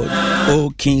God,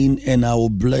 O King, and I will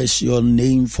bless your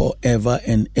name forever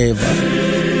and ever.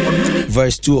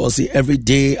 Verse 2, or say every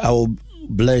day I will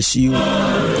bless you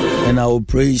and I will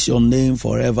praise your name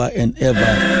forever and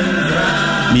ever.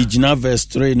 Mijina verse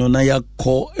 3, no naya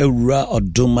ko eura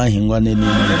odoma hingwane ni.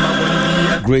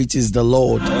 Great is the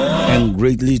Lord and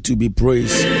greatly to be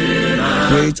praised.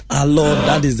 Great our Lord,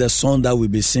 that is the song that we'll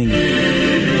be singing,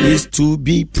 is to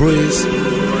be praised.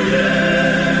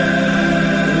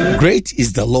 Great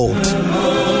is the Lord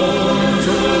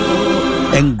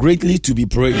and greatly to be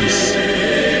praised,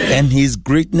 and his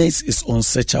greatness is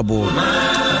unsearchable.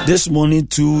 This morning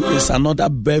too is another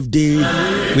birthday.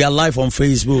 We are live on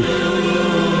Facebook.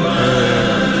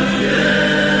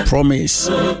 Promise.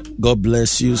 God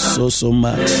bless you so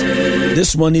much.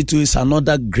 This morning too is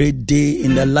another great day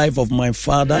in the life of my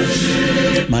father,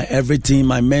 my everything,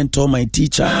 my mentor, my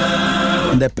teacher,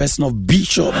 in the person of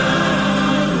Bishop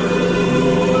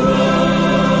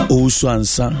Owusu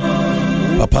Ansah.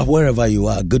 Papa, wherever you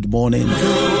are, good morning.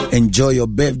 Enjoy your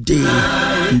birthday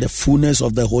in the fullness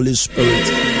of the Holy Spirit.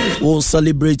 We'll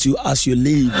celebrate you as you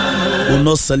live. We'll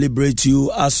not celebrate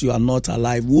you as you are not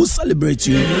alive. We'll celebrate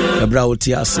you.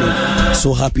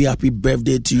 So happy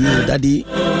birthday to you, Daddy.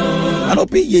 I don't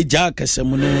pay ye jack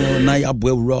na ya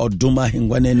bwera oduma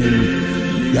hingwane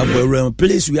ya bwera.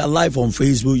 Please, we are live on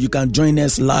Facebook. You can join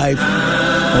us live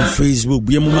on Facebook.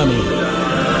 We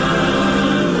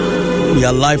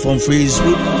are live on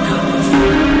Facebook.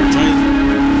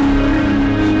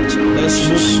 Let's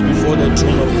move before the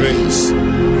throne of grace.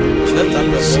 Let that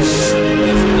be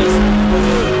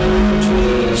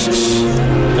Jesus.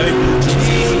 Thank you,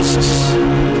 Jesus.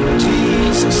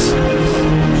 Jesus.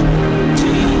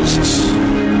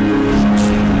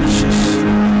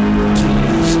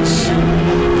 Jesus.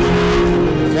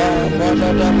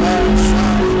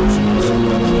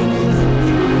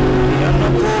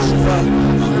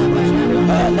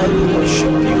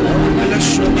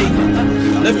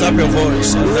 Lift up your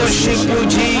voice and worship you,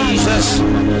 Jesus.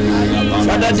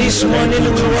 Father, this morning we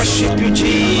worship you,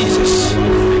 Jesus.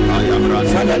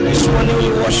 Father, this morning we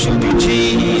worship you,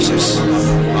 Jesus.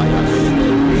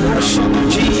 We worship you,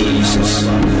 Jesus.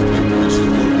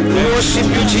 We worship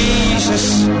you, Jesus.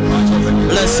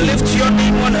 Let's lift your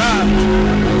name on high.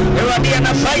 We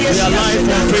are live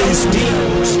on Facebook.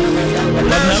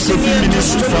 Kwabena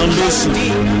Ministry Foundation.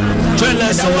 Join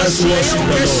us and let's worship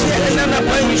the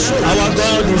Lord. Our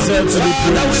God deserves to be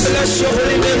praised.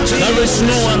 There is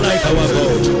no one like our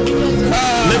God.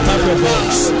 Lift up your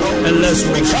voice and let's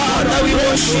worship. Father, we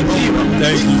worship you.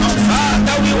 Thank you.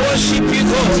 Father, we worship you,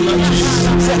 God.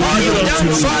 For all you've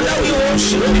done, Father, we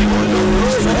worship you.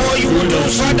 For all you will do,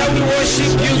 Father, we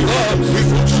worship you, God.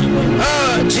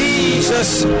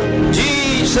 Jesus,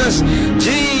 Jesus,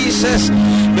 Jesus.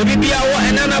 Baby, be our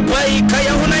anana pai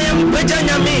kaya huna yam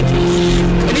pejanyami.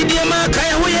 Ni dia ma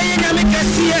kaya huya yami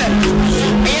kasia.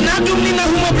 Ena dumni na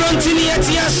huma brontini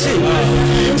yatia wase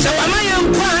sɛ wama yɛ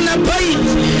nkwa anapa yi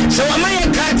sɛ wama yɛ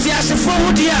kate asefo wo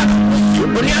dia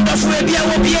oni adɔfo bi a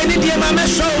wo bia ne die ma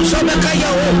mɛhwɛ wo sɛ bɛka yɛ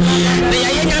wo na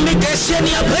yɛyɛ nyame kɛseɛ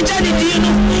ne apagya ne die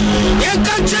no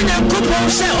yɛnka nkyerɛ nyankopɔn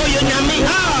sɛ ɔyɛ nyame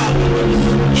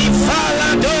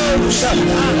ifaladosa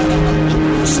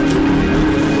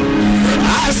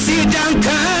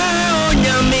asidanka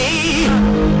onyame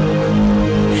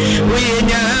oye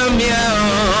nyame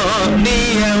ni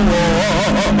ewo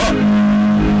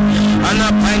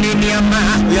anapani niama.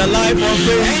 We are live on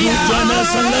Facebook. Join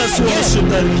us and let's worship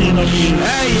the King of Kings.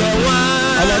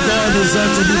 Our God is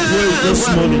there to be praised this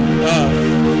morning.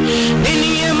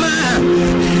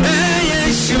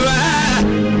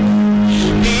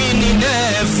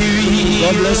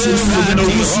 God bless you, Stephen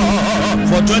Owusu,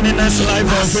 for joining us live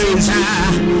on Facebook.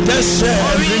 Just share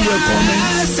and bring your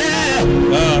comments.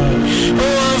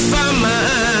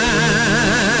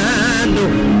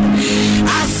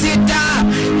 Asida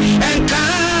and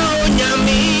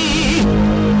Kaonyami,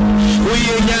 we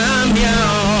Yamia,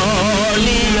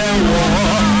 Liawa,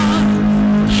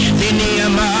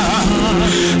 Liniama,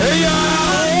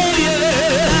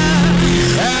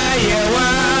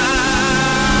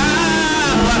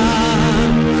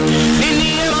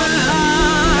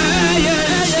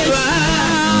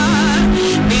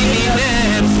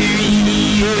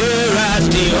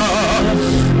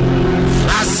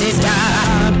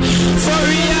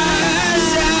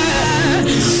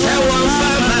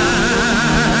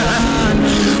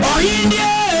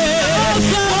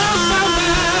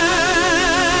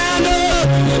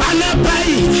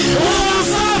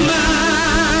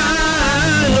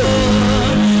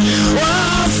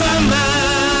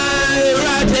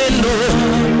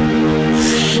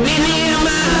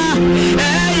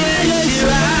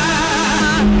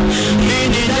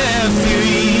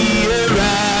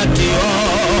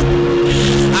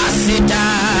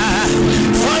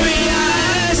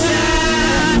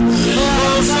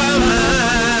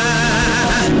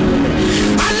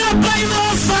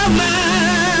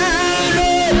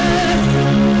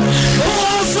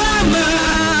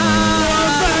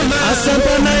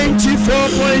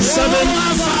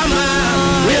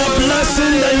 we are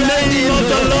blessing the name of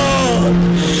the Lord.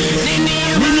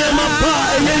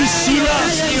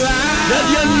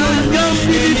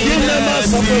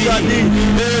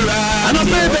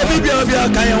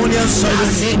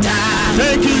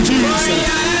 Thank you, Jesus.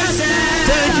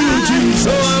 Thank you,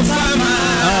 Jesus.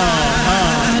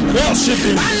 Worship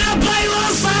Him.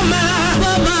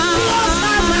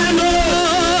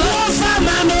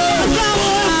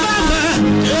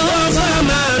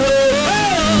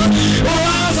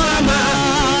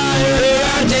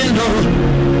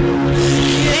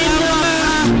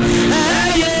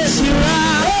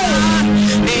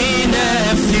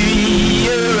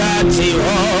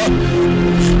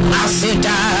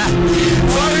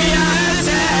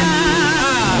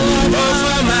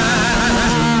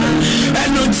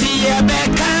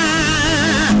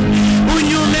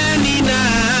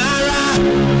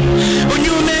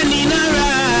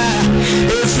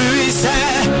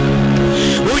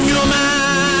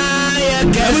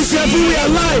 We are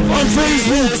live on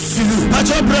Facebook.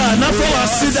 Achobra, Nafo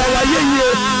Asida, Waye,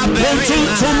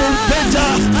 Pontum Peja,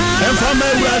 and from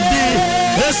Radi,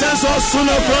 Essence of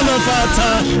Suna Pronafata,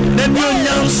 then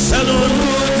Union Salon,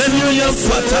 then Union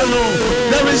Fatano.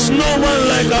 There is no one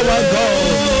like our God.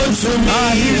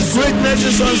 His greatness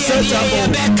is unsearchable.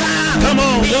 Come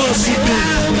on, worship Him.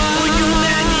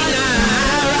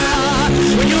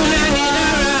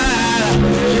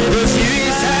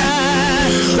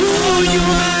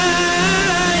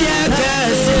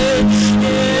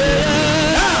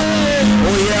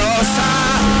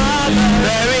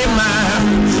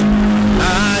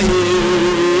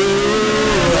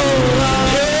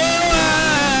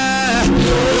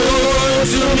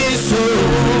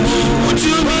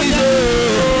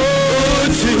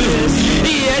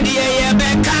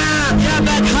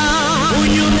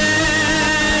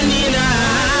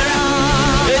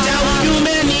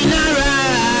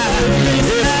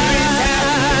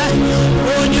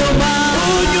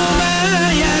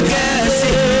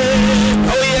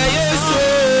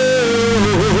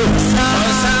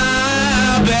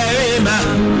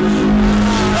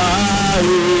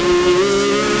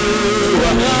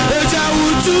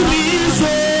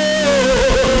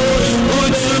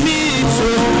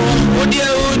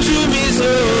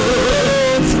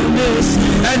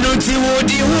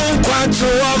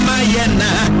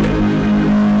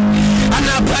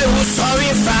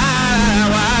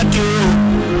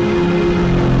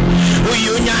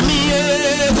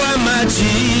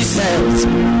 Jesus.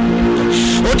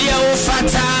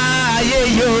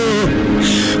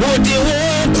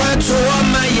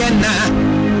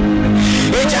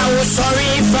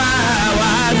 sorry for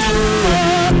what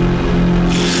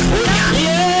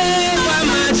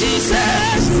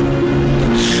Jesus.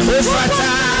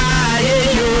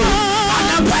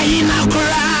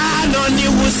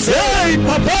 Hey,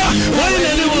 Papa, why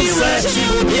did you say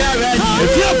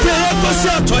if you pray for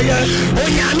Satoya?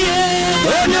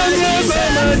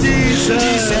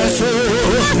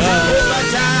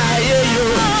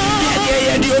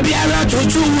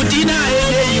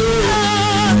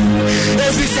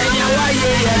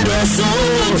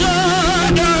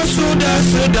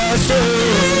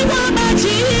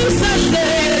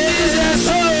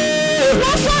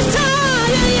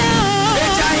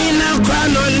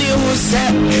 Jesus,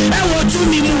 I want to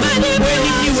meet you when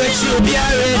you were to be a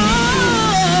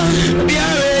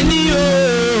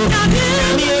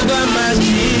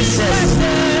Jesus.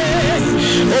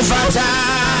 Oh, Fata,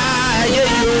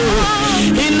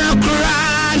 in a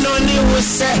crown on you was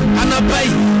set and a pay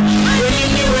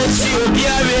when you were to be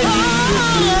a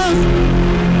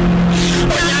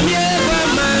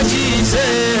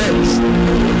Jesus.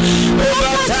 Oh,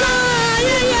 Fata,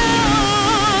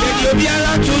 you'll be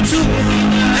allowed to do.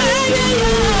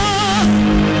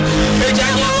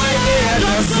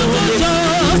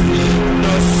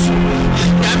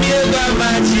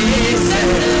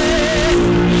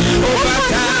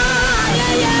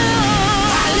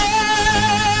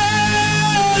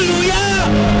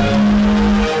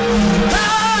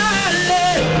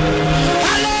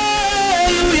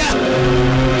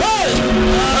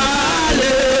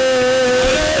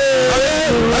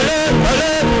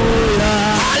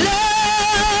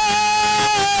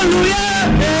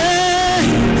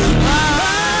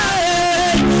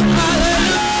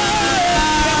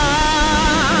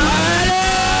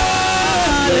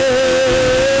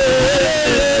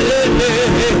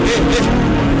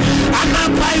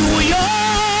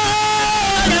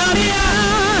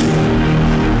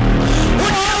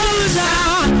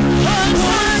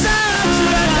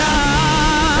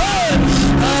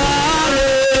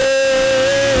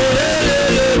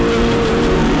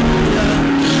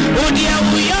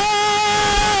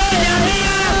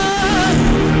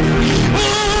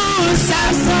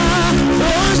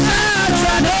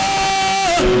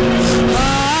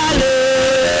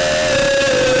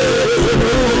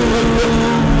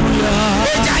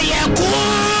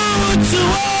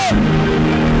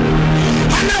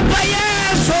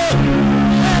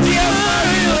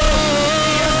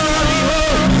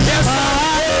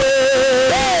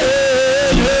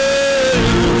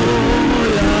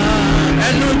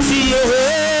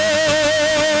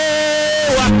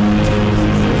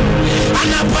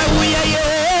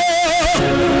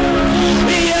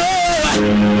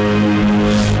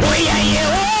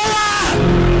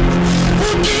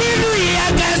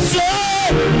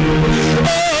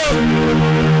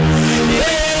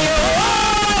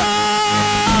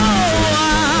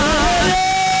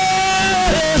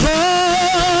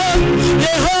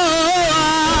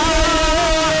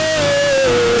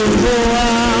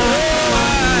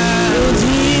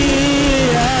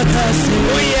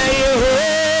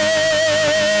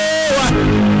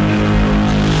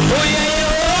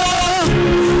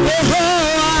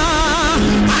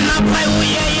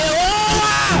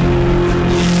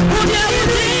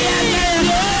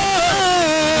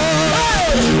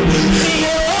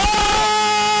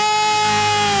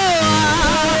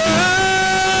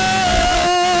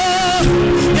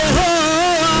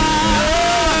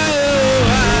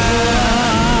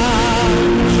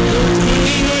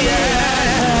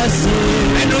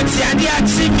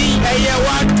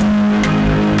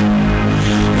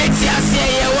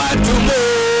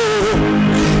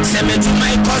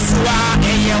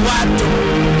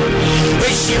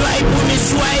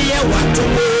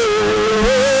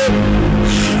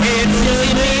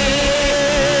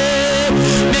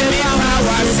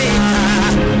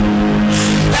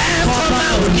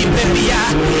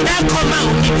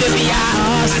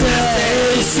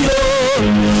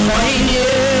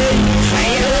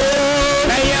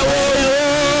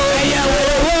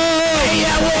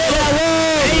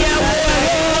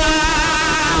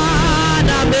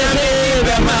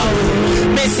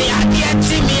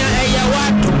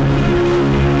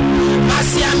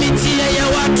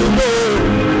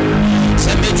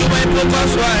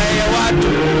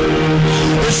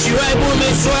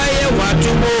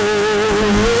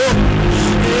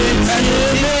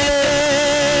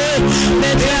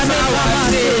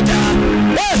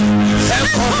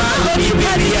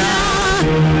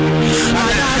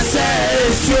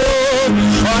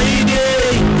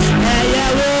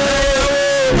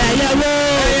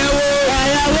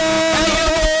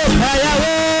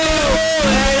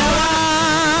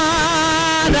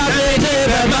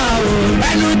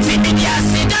 Oh,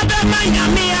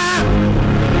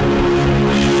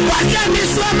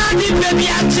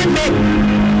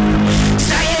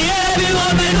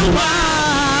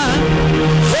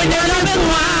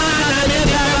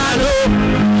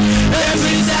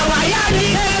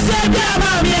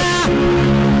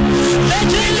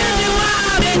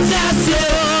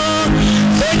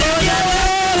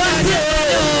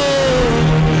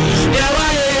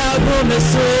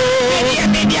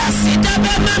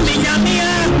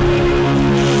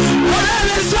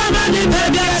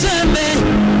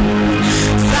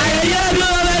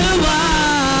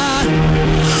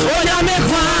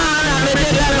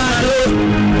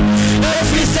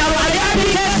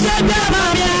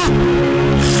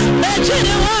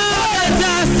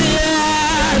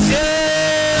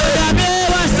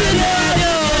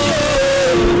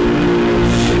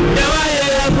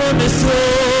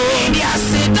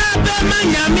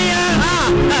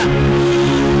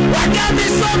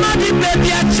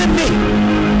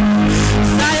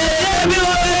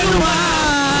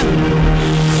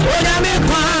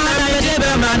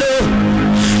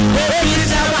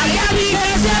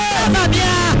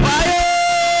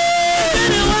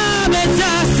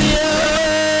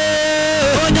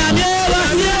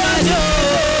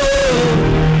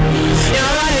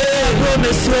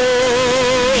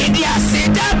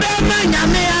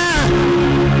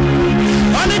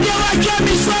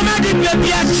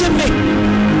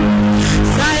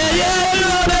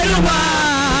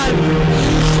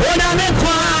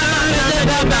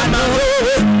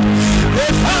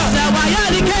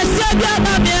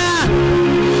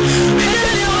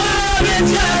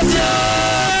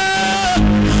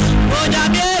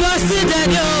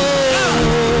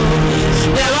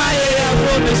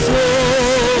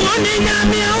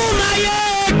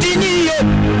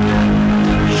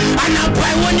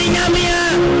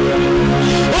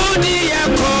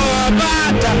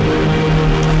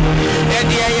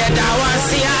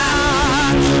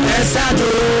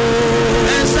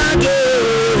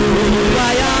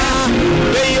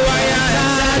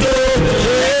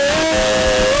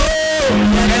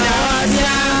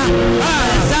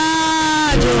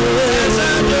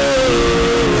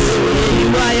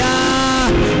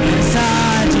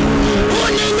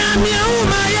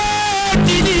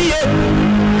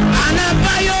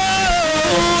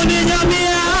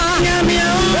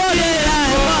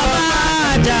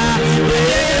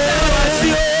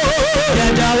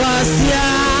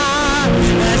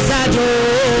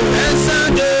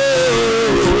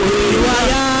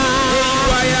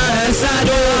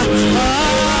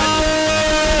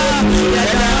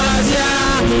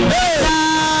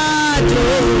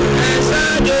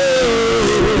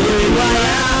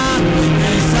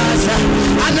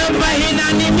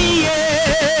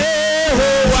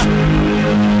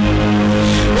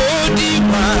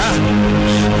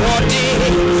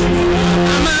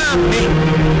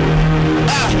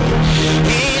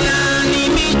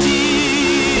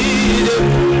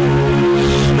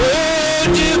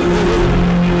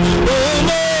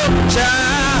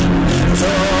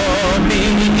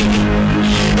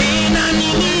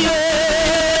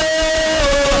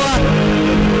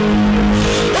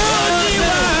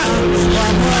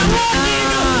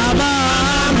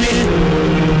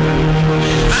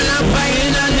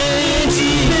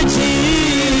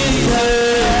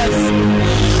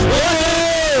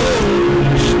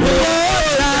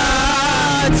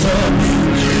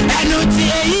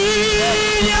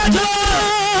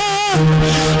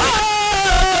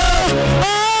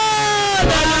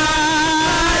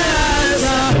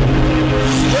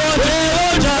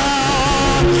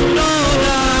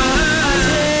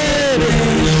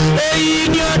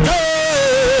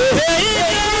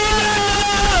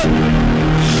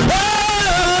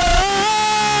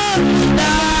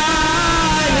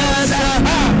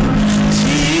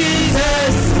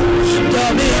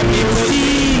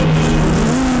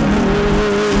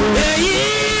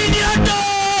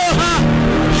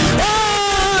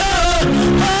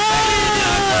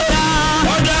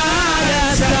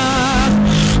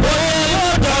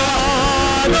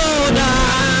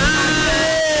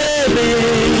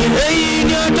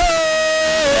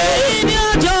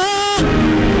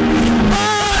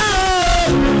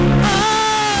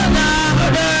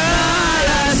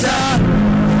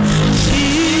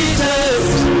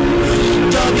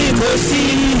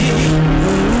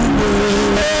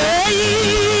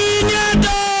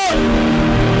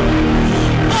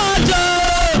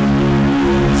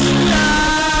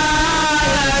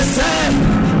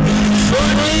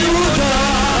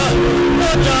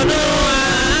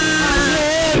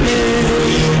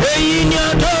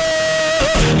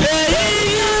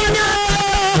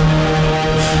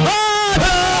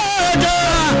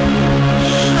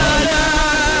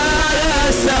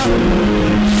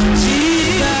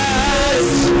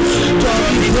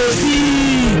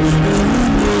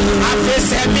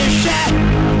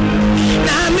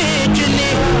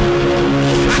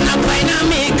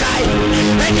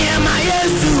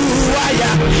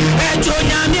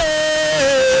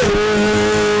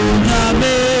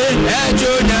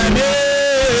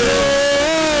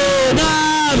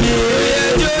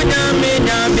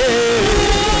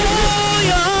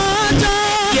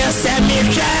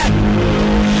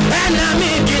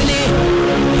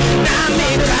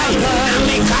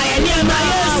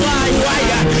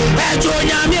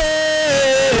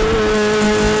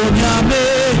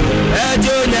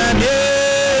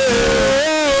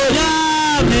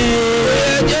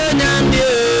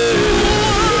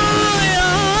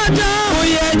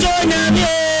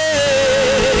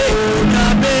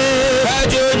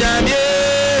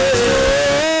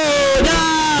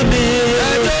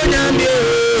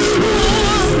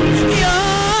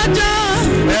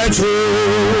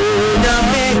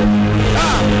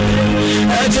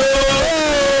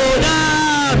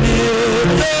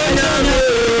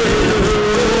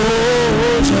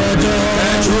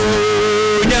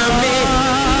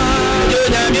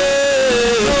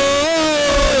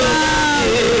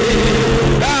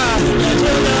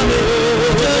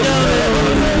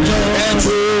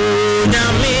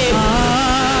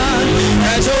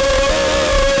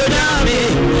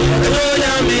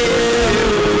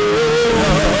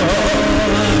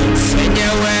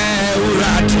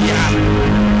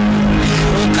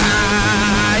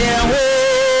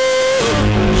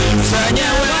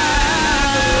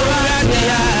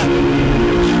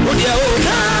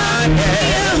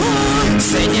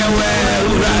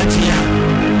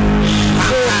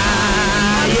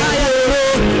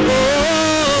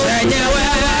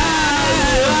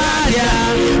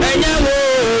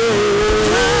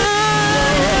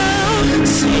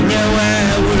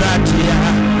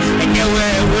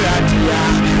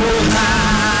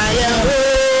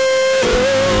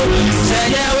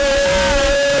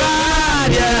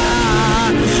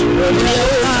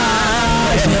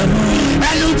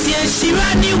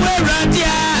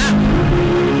 radia.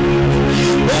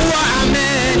 Oh,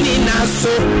 amen in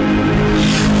aso.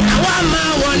 Awama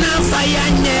wana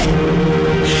fayanye.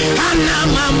 Ana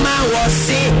mama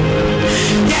wasi.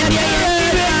 Yaya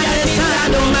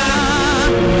sadoma.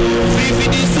 Free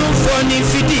fidi sufoni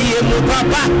fidi mu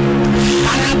papa.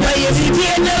 Anaba ye fidi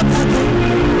na bubu.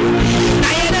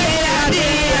 Ayede ade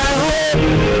ya ho.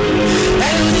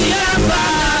 Elu ya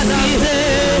fasi.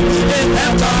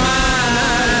 Ekoma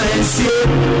ensio.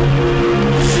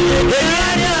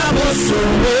 Eyade aboso.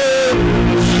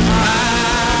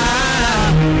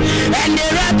 And the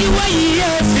ready way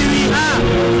ye firi.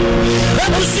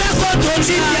 Ebusia ko to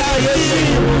chibia ye.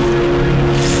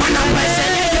 Anaba se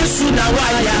Yesu na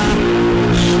waya.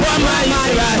 Wa my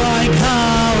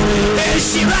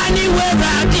Shirani we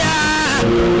radia.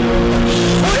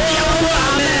 Odia wa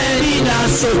amelina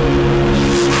so.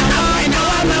 Ana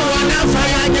wana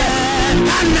fire de.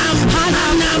 Anam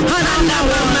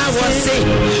wa wase.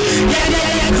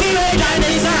 Ya kire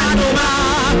dani sadoma.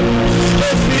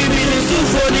 Ofiri ni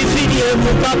sufoni fidi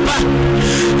mu papa.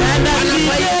 Ana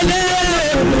fire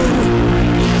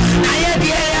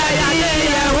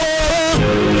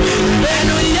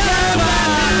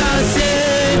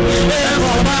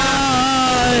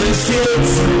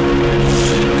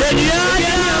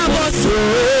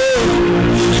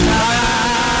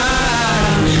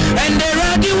and the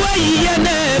ready way and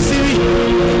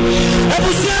every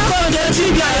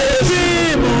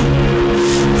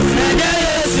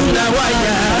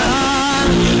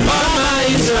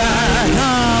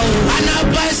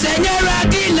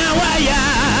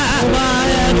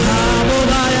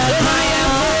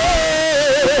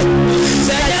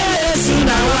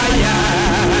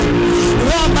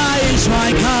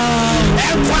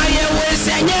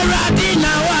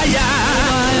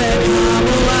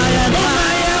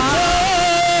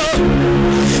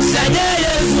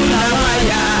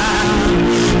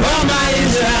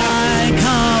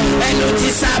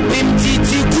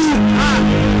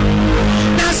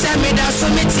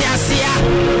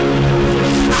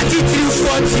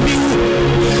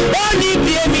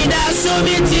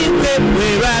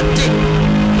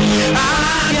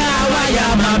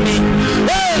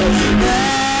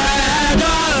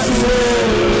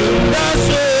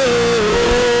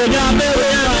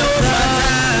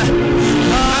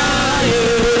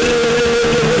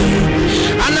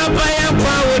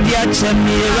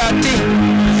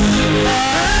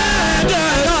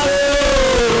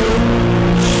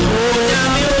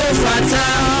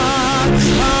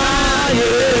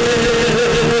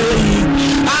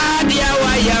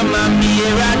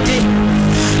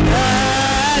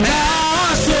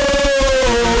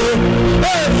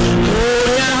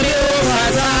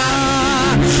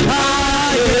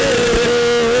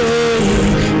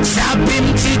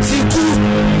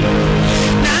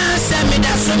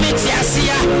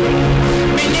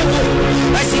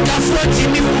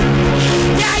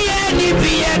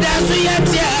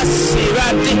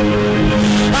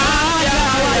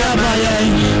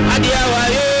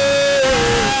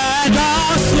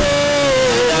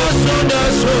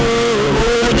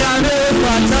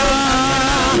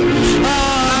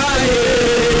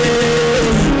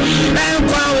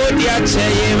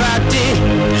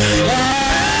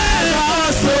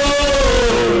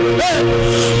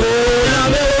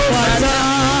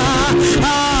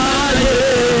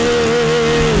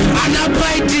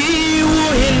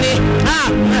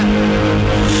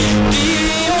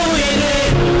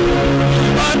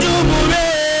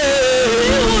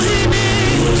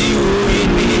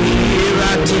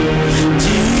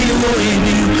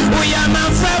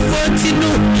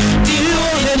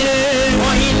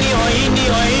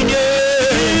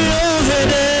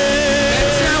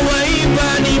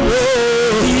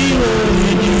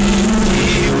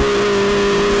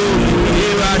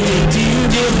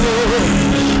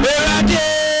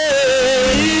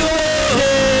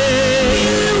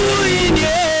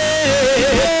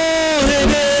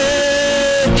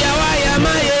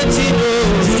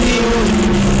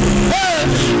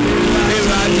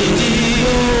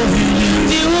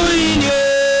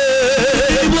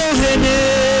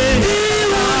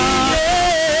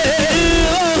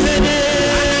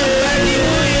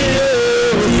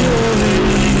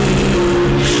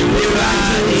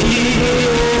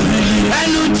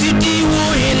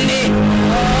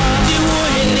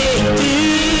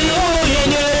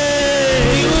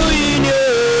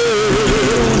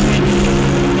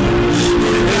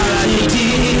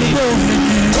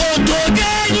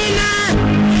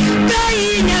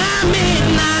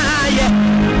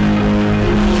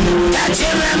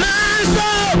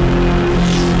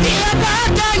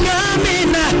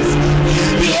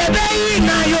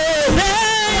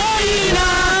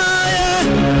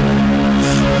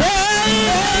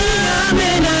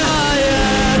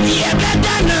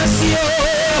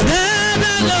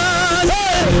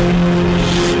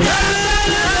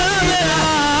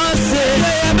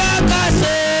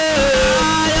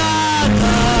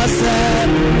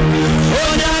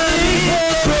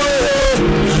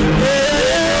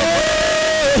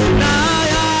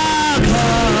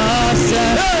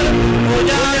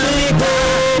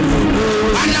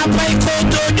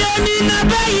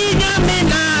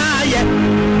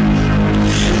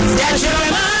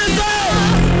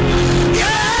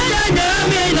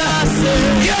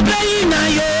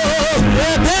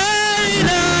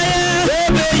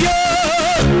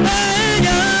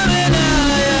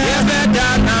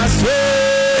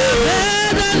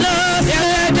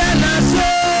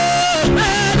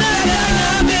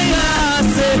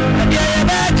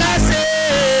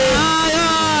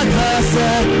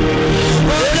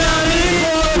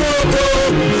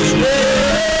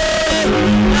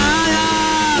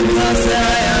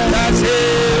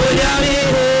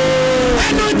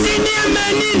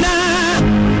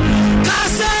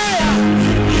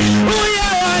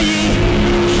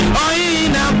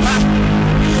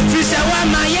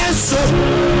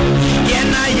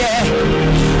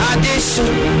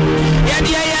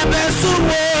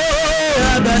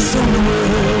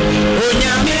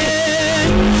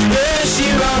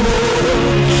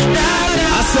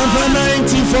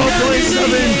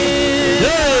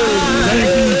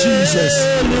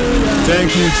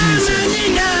Thank you, Jesus.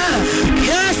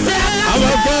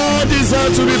 Our God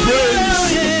deserves to be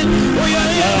praised.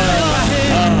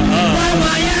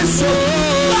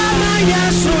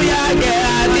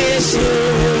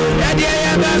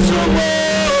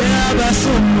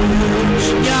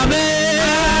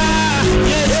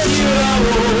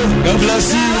 God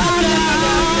bless you.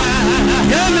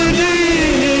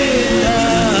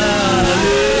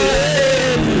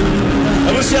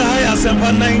 I was here high as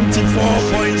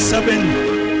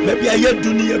 94.7. Maybe I hear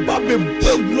Dunia Baby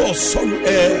Bublo song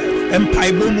and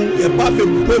Paibomu, a Baby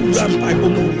Bublo and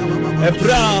Paibomu, a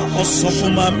bra or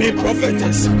Sofuma, me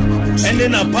prophetess, and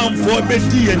then a pound for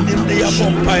Betty and in the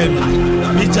Yapon Pine.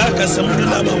 Mitaka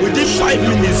Samunama within 5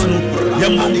 minutes,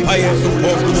 young umpire to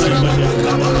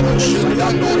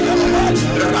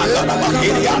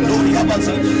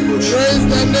Praise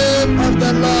the name of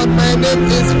the Lord. My name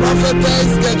is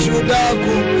Prophetess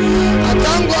Gertrudaku. I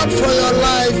thank God for your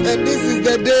life, and this is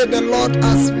the day the Lord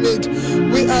has made.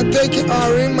 We are taking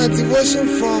our devotion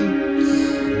from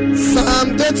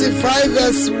Psalm 35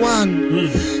 verse 1.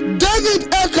 David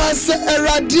Ekas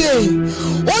Eradie.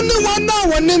 Only one now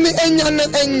one name enya,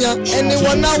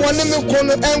 anyone now one name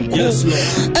kono enko.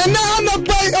 And now I'm a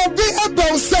boy obi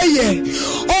about say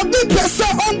obi pesa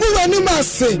ombu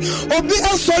animase obi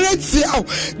asoleti out.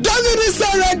 David is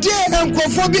Eradie enko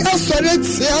for be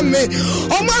asoleti ame.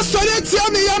 Oma soleti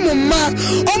ame yamuma.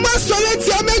 Oma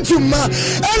soleti ame juma.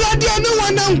 Eradie no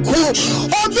one enko.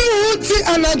 Obi huti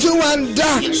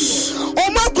anajuanda.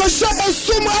 Oma kosha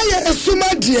esuma ye esuma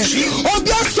die.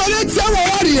 Obi asoleti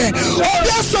awari. Obi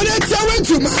asoleti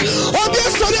awejuma. Obi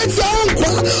asoleti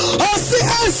awonkwa. Osi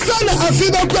esana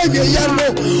afiba kwa yano.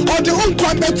 Odi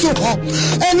unkwa betu ho.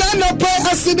 Enana pa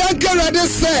asidanke rade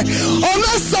se. Ona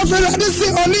safi rade se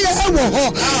oni ye ewo ho.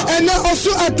 Ena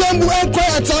osu atambu enkwa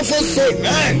atafo so.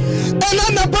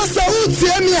 Enana pa sa uti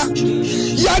emia.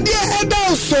 Yadi eda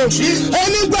oso.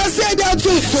 Eni gwase eda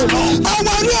tuso.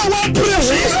 Awari awapre ho.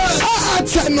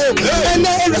 Atano. Ena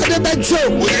erade bejo.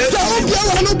 Sa ubi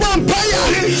awanu bampaya.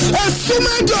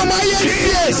 Esuma doma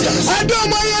yetie.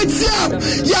 Adoma yetia.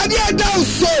 Yadi eda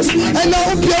oso. Ena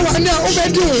ubi awana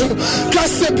ubedu.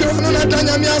 Kase piwano na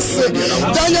danyami ase.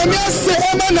 Danyami ase.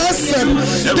 Ema na ase.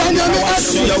 Danyami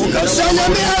ase.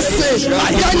 Danyami ase.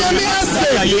 Danyami ase.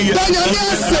 Danyami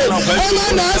ase. Ema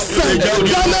na ase.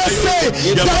 Danase.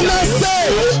 Danase.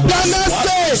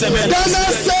 Danase. Danase.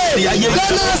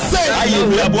 Danase.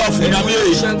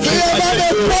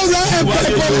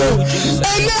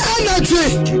 Ene energy.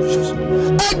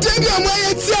 Ademi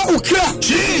amoyetia ukra.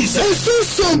 Jesus.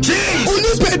 Ususum.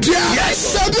 Unipedia.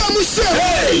 Sabi amushe.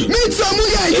 Mitamu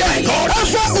ya.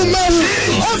 Afa umaru.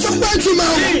 Afa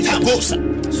pajumaru.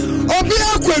 Obi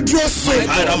akwedro so.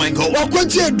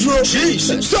 Wakwaje dro.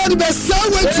 So the best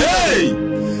way.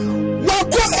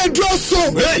 Wako edroso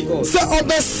se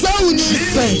obesaw ni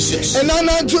se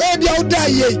enana to ebia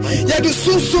odaye ye de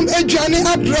susum edwane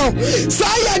abro sa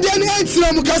ya de ni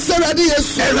entiram ka se rade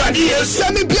yesu se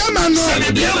mi biama no na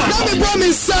me bom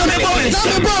insam na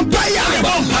me bom paya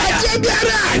aje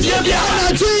biara na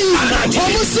tu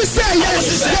omo se se ye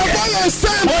boy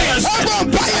insam bom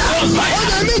paya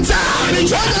ona mita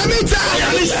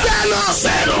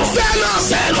selo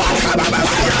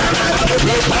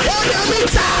ona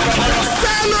mita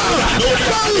Sano,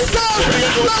 Pausa,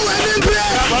 Mawanimbre,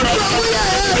 Mamuye,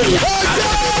 Ojo,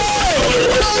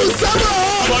 Pausamo,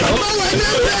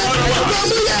 Mawanimbre,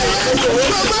 Mamuye,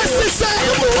 Mamasise,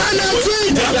 Anatui,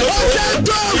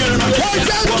 Ojantom,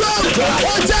 Mawanimbre,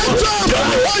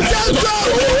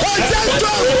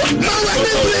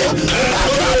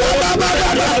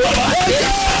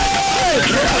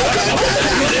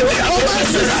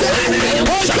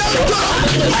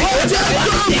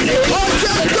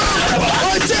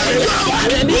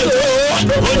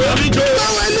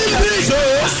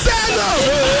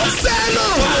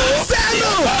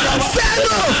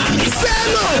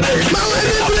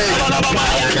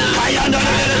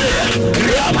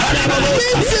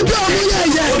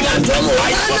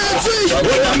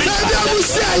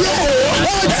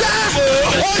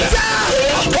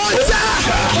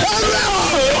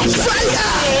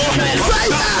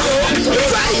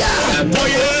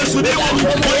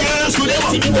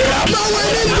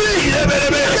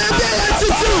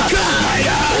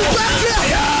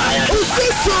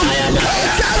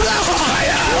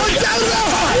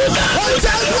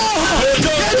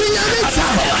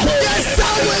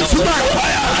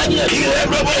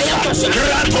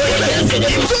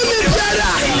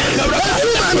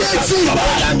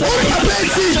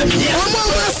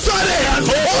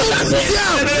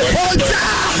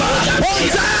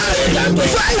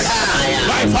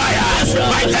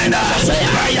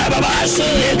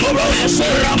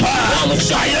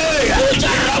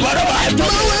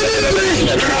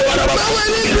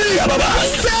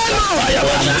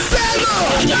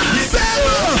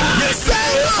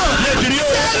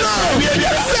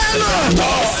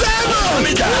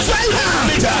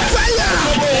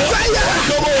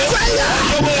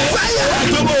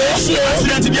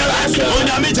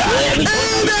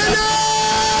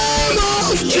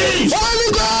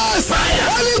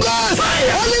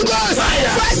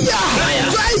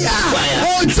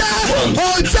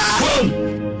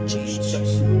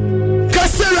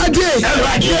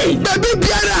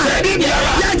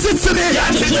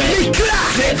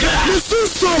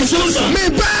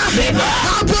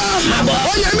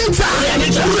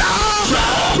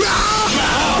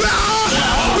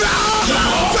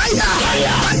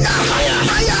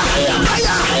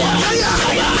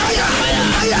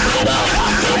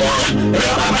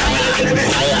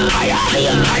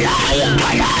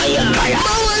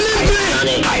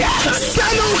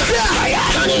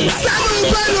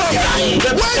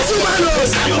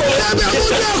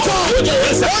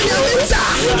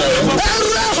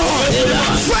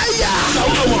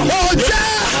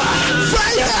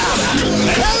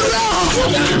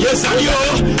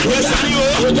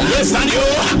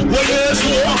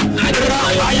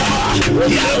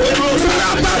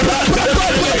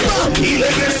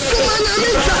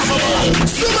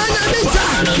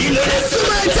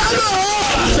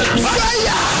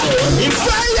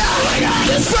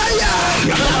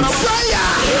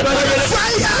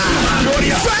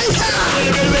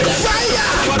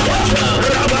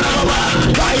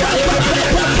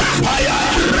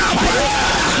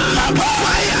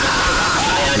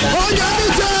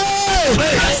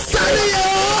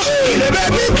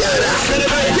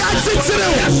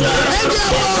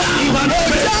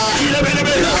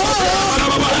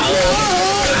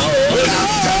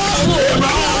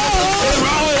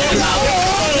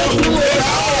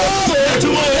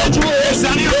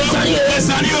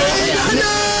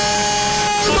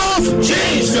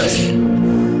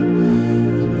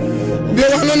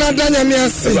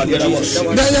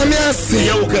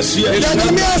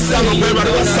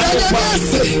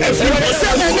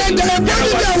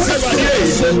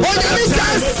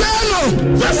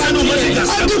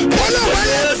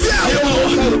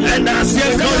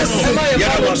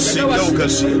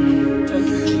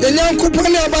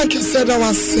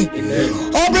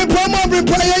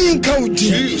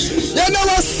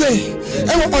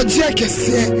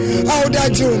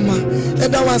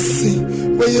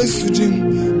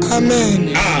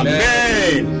 Amen.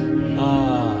 Amen.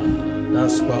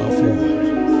 That's powerful.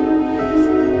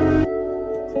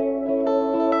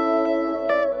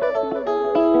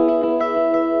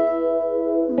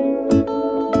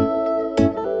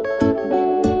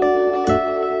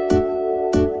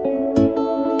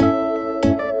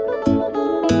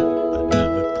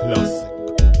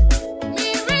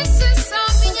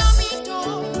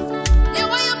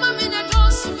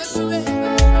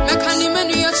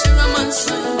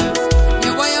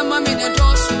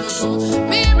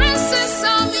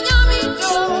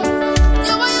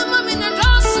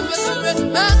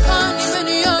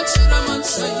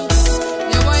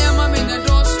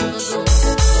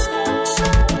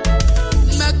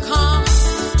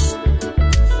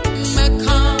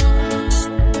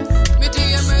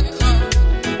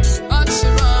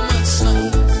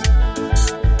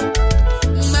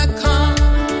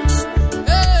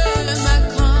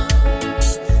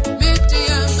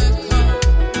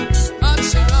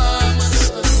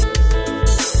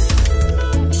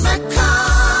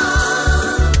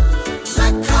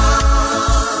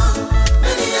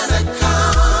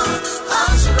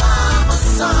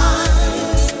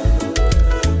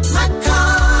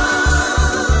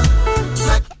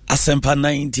 Asempa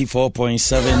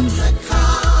 94.7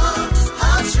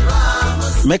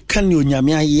 Meka ni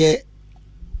onyame aye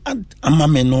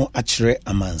Amameno Achre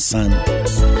Amansan.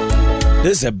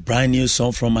 This is a brand new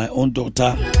song from my own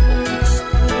daughter,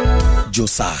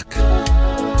 Josak.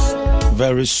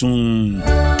 Very soon,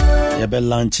 Yabe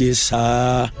launches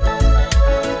her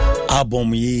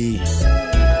album ye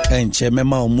and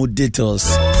Chemema Mu details.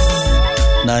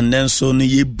 Na Nenso ni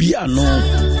ye bi ano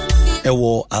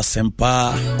ewo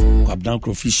asempa Kwabdan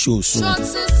Krofi show so.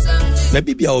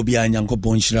 Baby bia obi anyanko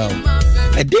bonchira o.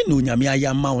 Ede no nyame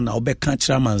ayama o na obeka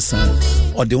kira mansan.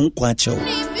 Ode nkwa achew.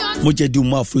 Moje di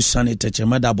mu afu sane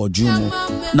techema da bojumu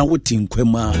na woti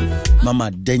nkwema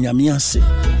mama de nyame ase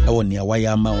ewo ne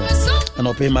awaya ma o. And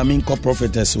I pay my main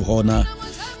prophetess who na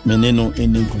meneno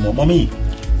eninkumo. Mommy,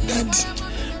 Dad,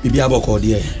 bibi aboko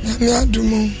de. Me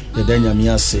adumo. The denya mi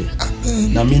ase.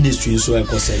 Na ministry so e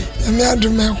kose. Me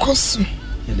adumo ekosu.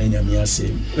 The denya mi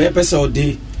ase. We person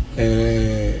dey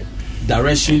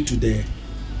direction to the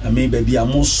baby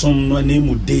amosom no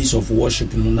name days of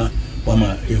worship no na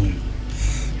mama ehun.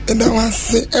 And I want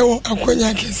say ewo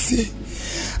akonya kesi.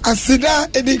 Asida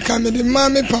edi kamede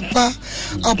mame papa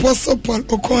Apostle Paul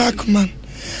Okohakman,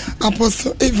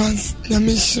 Apostle Evans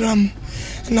Nyamishram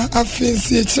na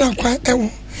afensi echira kwa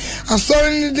ewo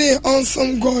asori ni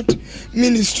Awesome God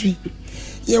Ministry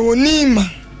yewo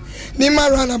Nima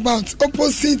roundabout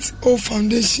opposite O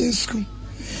Foundation School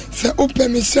se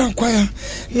open mechira kwa ya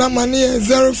na mani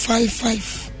 055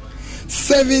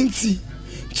 70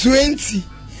 20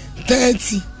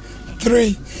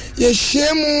 33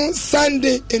 Yeshemu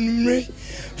Sunday in Mre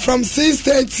from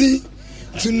 6:30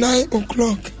 to 9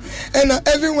 o'clock. And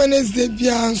every Wednesday be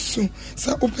answer.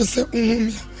 Sa upese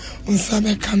umumia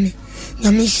unsabe kame.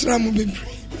 Nyamishra mu bebre.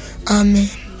 Amen.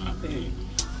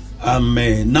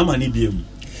 Amen. Namani biem.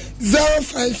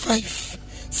 055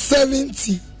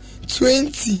 70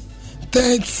 20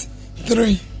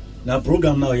 33. Na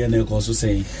program now you na so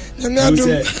saying.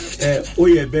 You say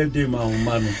your birthday ma o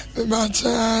ma no. Ba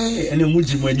chai. Ene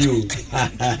muji mani o.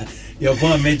 Your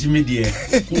phone made me dear.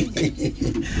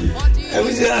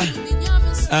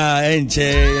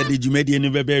 Enche the Jumedi ni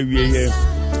bebe wie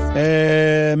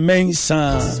here.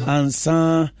 Mensa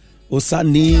ansa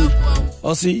osani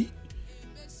osi.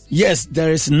 Yes,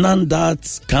 there is none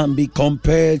that can be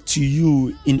compared to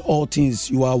you in all things.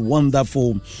 You are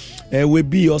wonderful.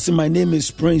 Webi, also my name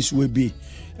is Prince Webi.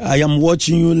 I am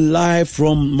watching you live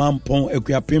from Mampong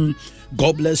Equiapim.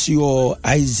 God bless you,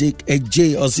 Isaac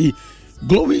Ej. Also,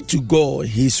 glory to God.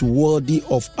 He's worthy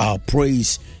of our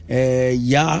praise.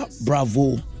 Yeah,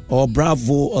 bravo. Or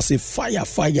bravo. Also, fire.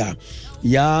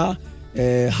 Yeah,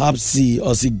 Hapsi.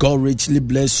 Also, God richly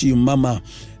bless you, Mama.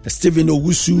 Stephen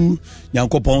Owusu,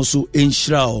 Yankoponso,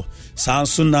 Inshrao,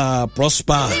 Sansuna,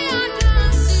 Prosper.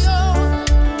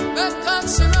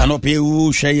 Anope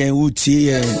Shayen Uti,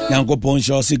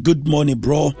 Yankoponso, say good morning,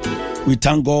 bro. We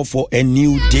thank God for a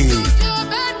new day.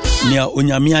 Nia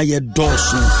Unyamia ye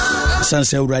dosu,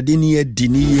 Sanse Uradini ye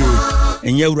dini,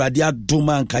 and ye Uradia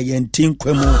Duman Kayen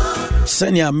Tinkwemo,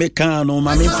 Senya Mekano,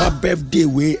 Mamifa birthday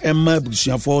way, Emma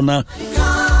Bushafona,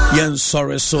 Yen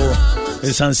sorry so.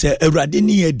 Sanse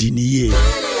Uradini ye dini,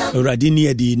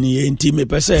 intime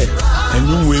pese,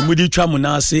 and we mudi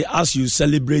tramuna say as you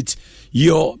celebrate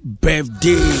your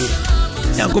birthday.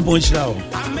 Yanko Ponchao.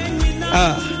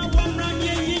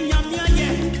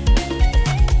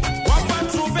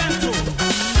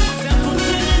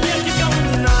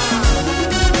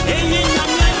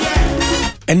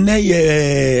 And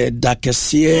nay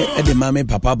Dakesie de Mame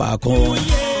Papa Bako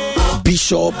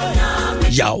Bishop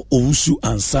Yao Owusu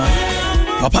Ansa.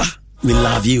 Papa, we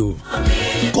love you.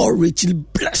 God richly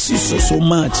bless you so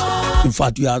much. In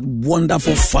fact, you are a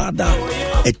wonderful father,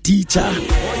 a teacher,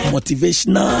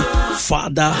 motivational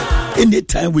father.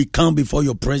 Anytime we come before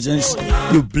your presence,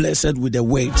 you're blessed with the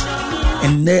word.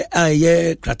 And there I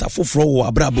kratafofro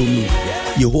abrabonu.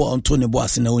 Yeho Anthony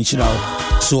Boasina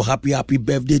Unchirao. So happy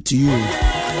birthday to you,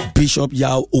 Bishop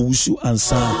Yao Owusu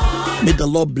Ansa. May the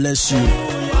Lord bless you.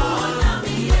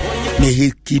 May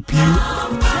He keep you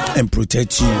and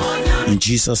protect you in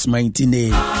Jesus' mighty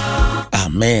name.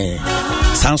 Amen.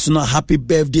 Sansuna happy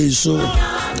birthday so.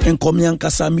 Enkomian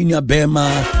Kasaminia Bema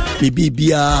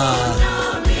Bibia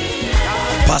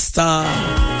Pastor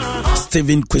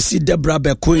Stephen Kwesi Debra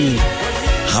Bequin.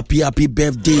 Happy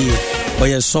birthday.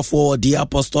 Oye Sofo the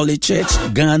Apostolic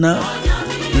Church Ghana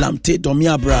Lamte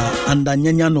Domiabra and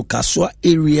Nyanya no Kaswa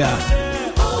area.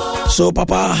 So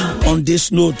Papa, on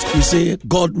this note, we say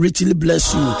God richly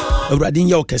bless you. Radin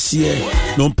ya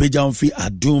okesie no peja onfi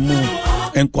adumu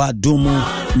enko adumu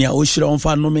ni oshira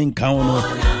onfa no menka ono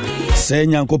se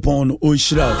nyankopon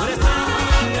oshira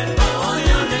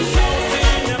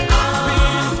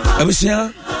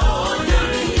abisia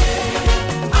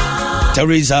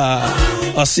Teresa,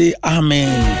 I say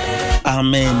amen.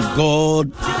 Amen.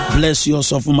 God bless you,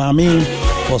 Sofu Mami,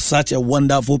 for such a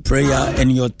wonderful prayer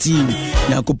and your team.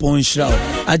 Nyankopon Israel.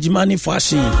 Ajimani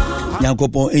Fashion.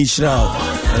 Nyankopon Israel.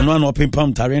 And one open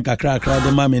pump Taren kakra kakra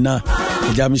de mamina.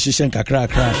 Jamishishen kakra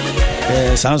kakra.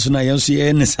 Sansuna Yansi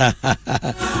Ensa.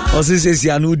 Also says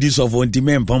Yanu dis of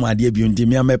Ontime Pamadia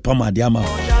Buntimia me Pamadiama.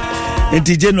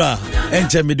 Enti General,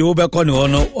 enter me the Obercon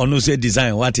or no say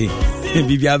design. What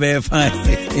Bibia very fine.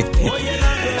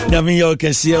 Namin your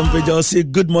Kessian Pedro say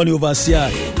good morning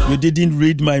overseer. You didn't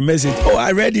read my message. Oh,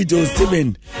 I read it to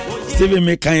Stephen. Stephen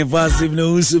make kind verse, even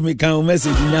though who make kind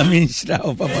message. Namin Shra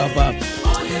Papa.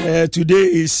 Today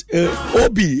is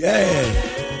Obi,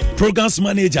 programs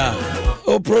manager.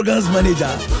 Oh, programs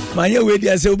manager. My way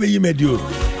there say Obi Medio.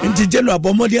 Into General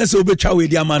Bomodia say Obi Chawe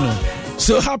Diamano.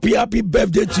 So happy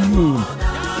birthday to you,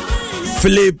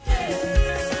 Philip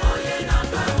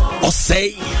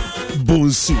Osei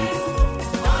Bonsu,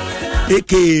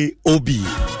 aka Obi.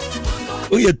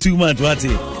 Oh, you're 2 months, what?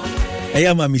 I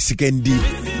am a Missikendi.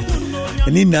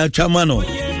 And in now, Chamano,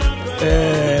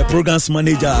 programs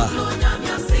manager.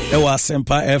 Ewa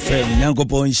Sempa FM,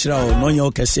 Nyangopo Inshrao,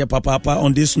 Nonyo Kesia Papa.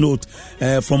 On this note,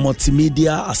 from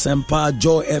Multimedia, Asempa,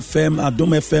 Joy FM,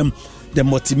 Adom FM, the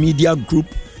Multimedia Group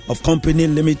of Company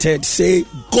Limited, say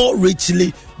God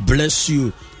richly bless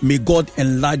you. May God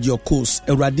enlarge your course.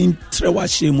 Eradin trewa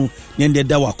shemu nyende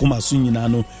dawa kuma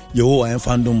sunyinano Yehovah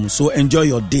enfandom. So enjoy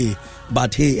your day,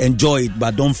 but hey, enjoy it,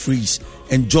 but don't freeze.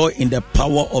 Enjoy in the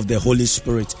power of the Holy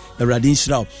Spirit. Eradin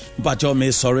shirao. But you may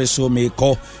sorry so may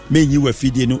call me you a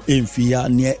feed no enfia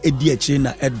near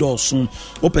ediachina edosun.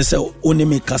 Opese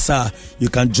oneme kasa. You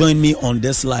can join me on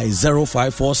this line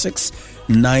 0546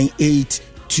 98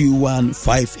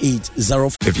 2158.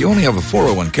 If you only have a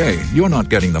 401k, you're not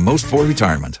getting the most for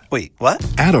retirement. Wait, what?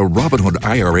 Add a Robinhood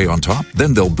IRA on top,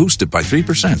 then they'll boost it by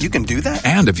 3%. You can do that?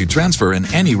 And if you transfer in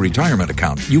any retirement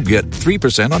account, you get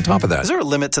 3% on top of that. Is there a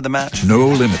limit to the match? No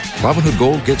limit. Robinhood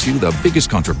Gold gets you the biggest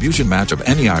contribution match of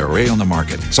any IRA on the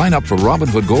market. Sign up for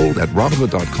Robinhood Gold at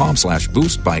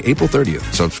Robinhood.com/boost by April 30th.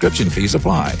 Subscription fees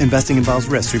apply. Investing involves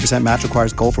risk. 3% match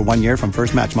requires gold for 1 year from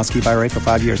first match. Must keep IRA for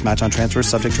 5 years. Match on transfers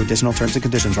subject to additional terms and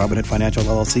conditions. Robinhood Financial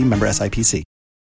LLC, member SIPC.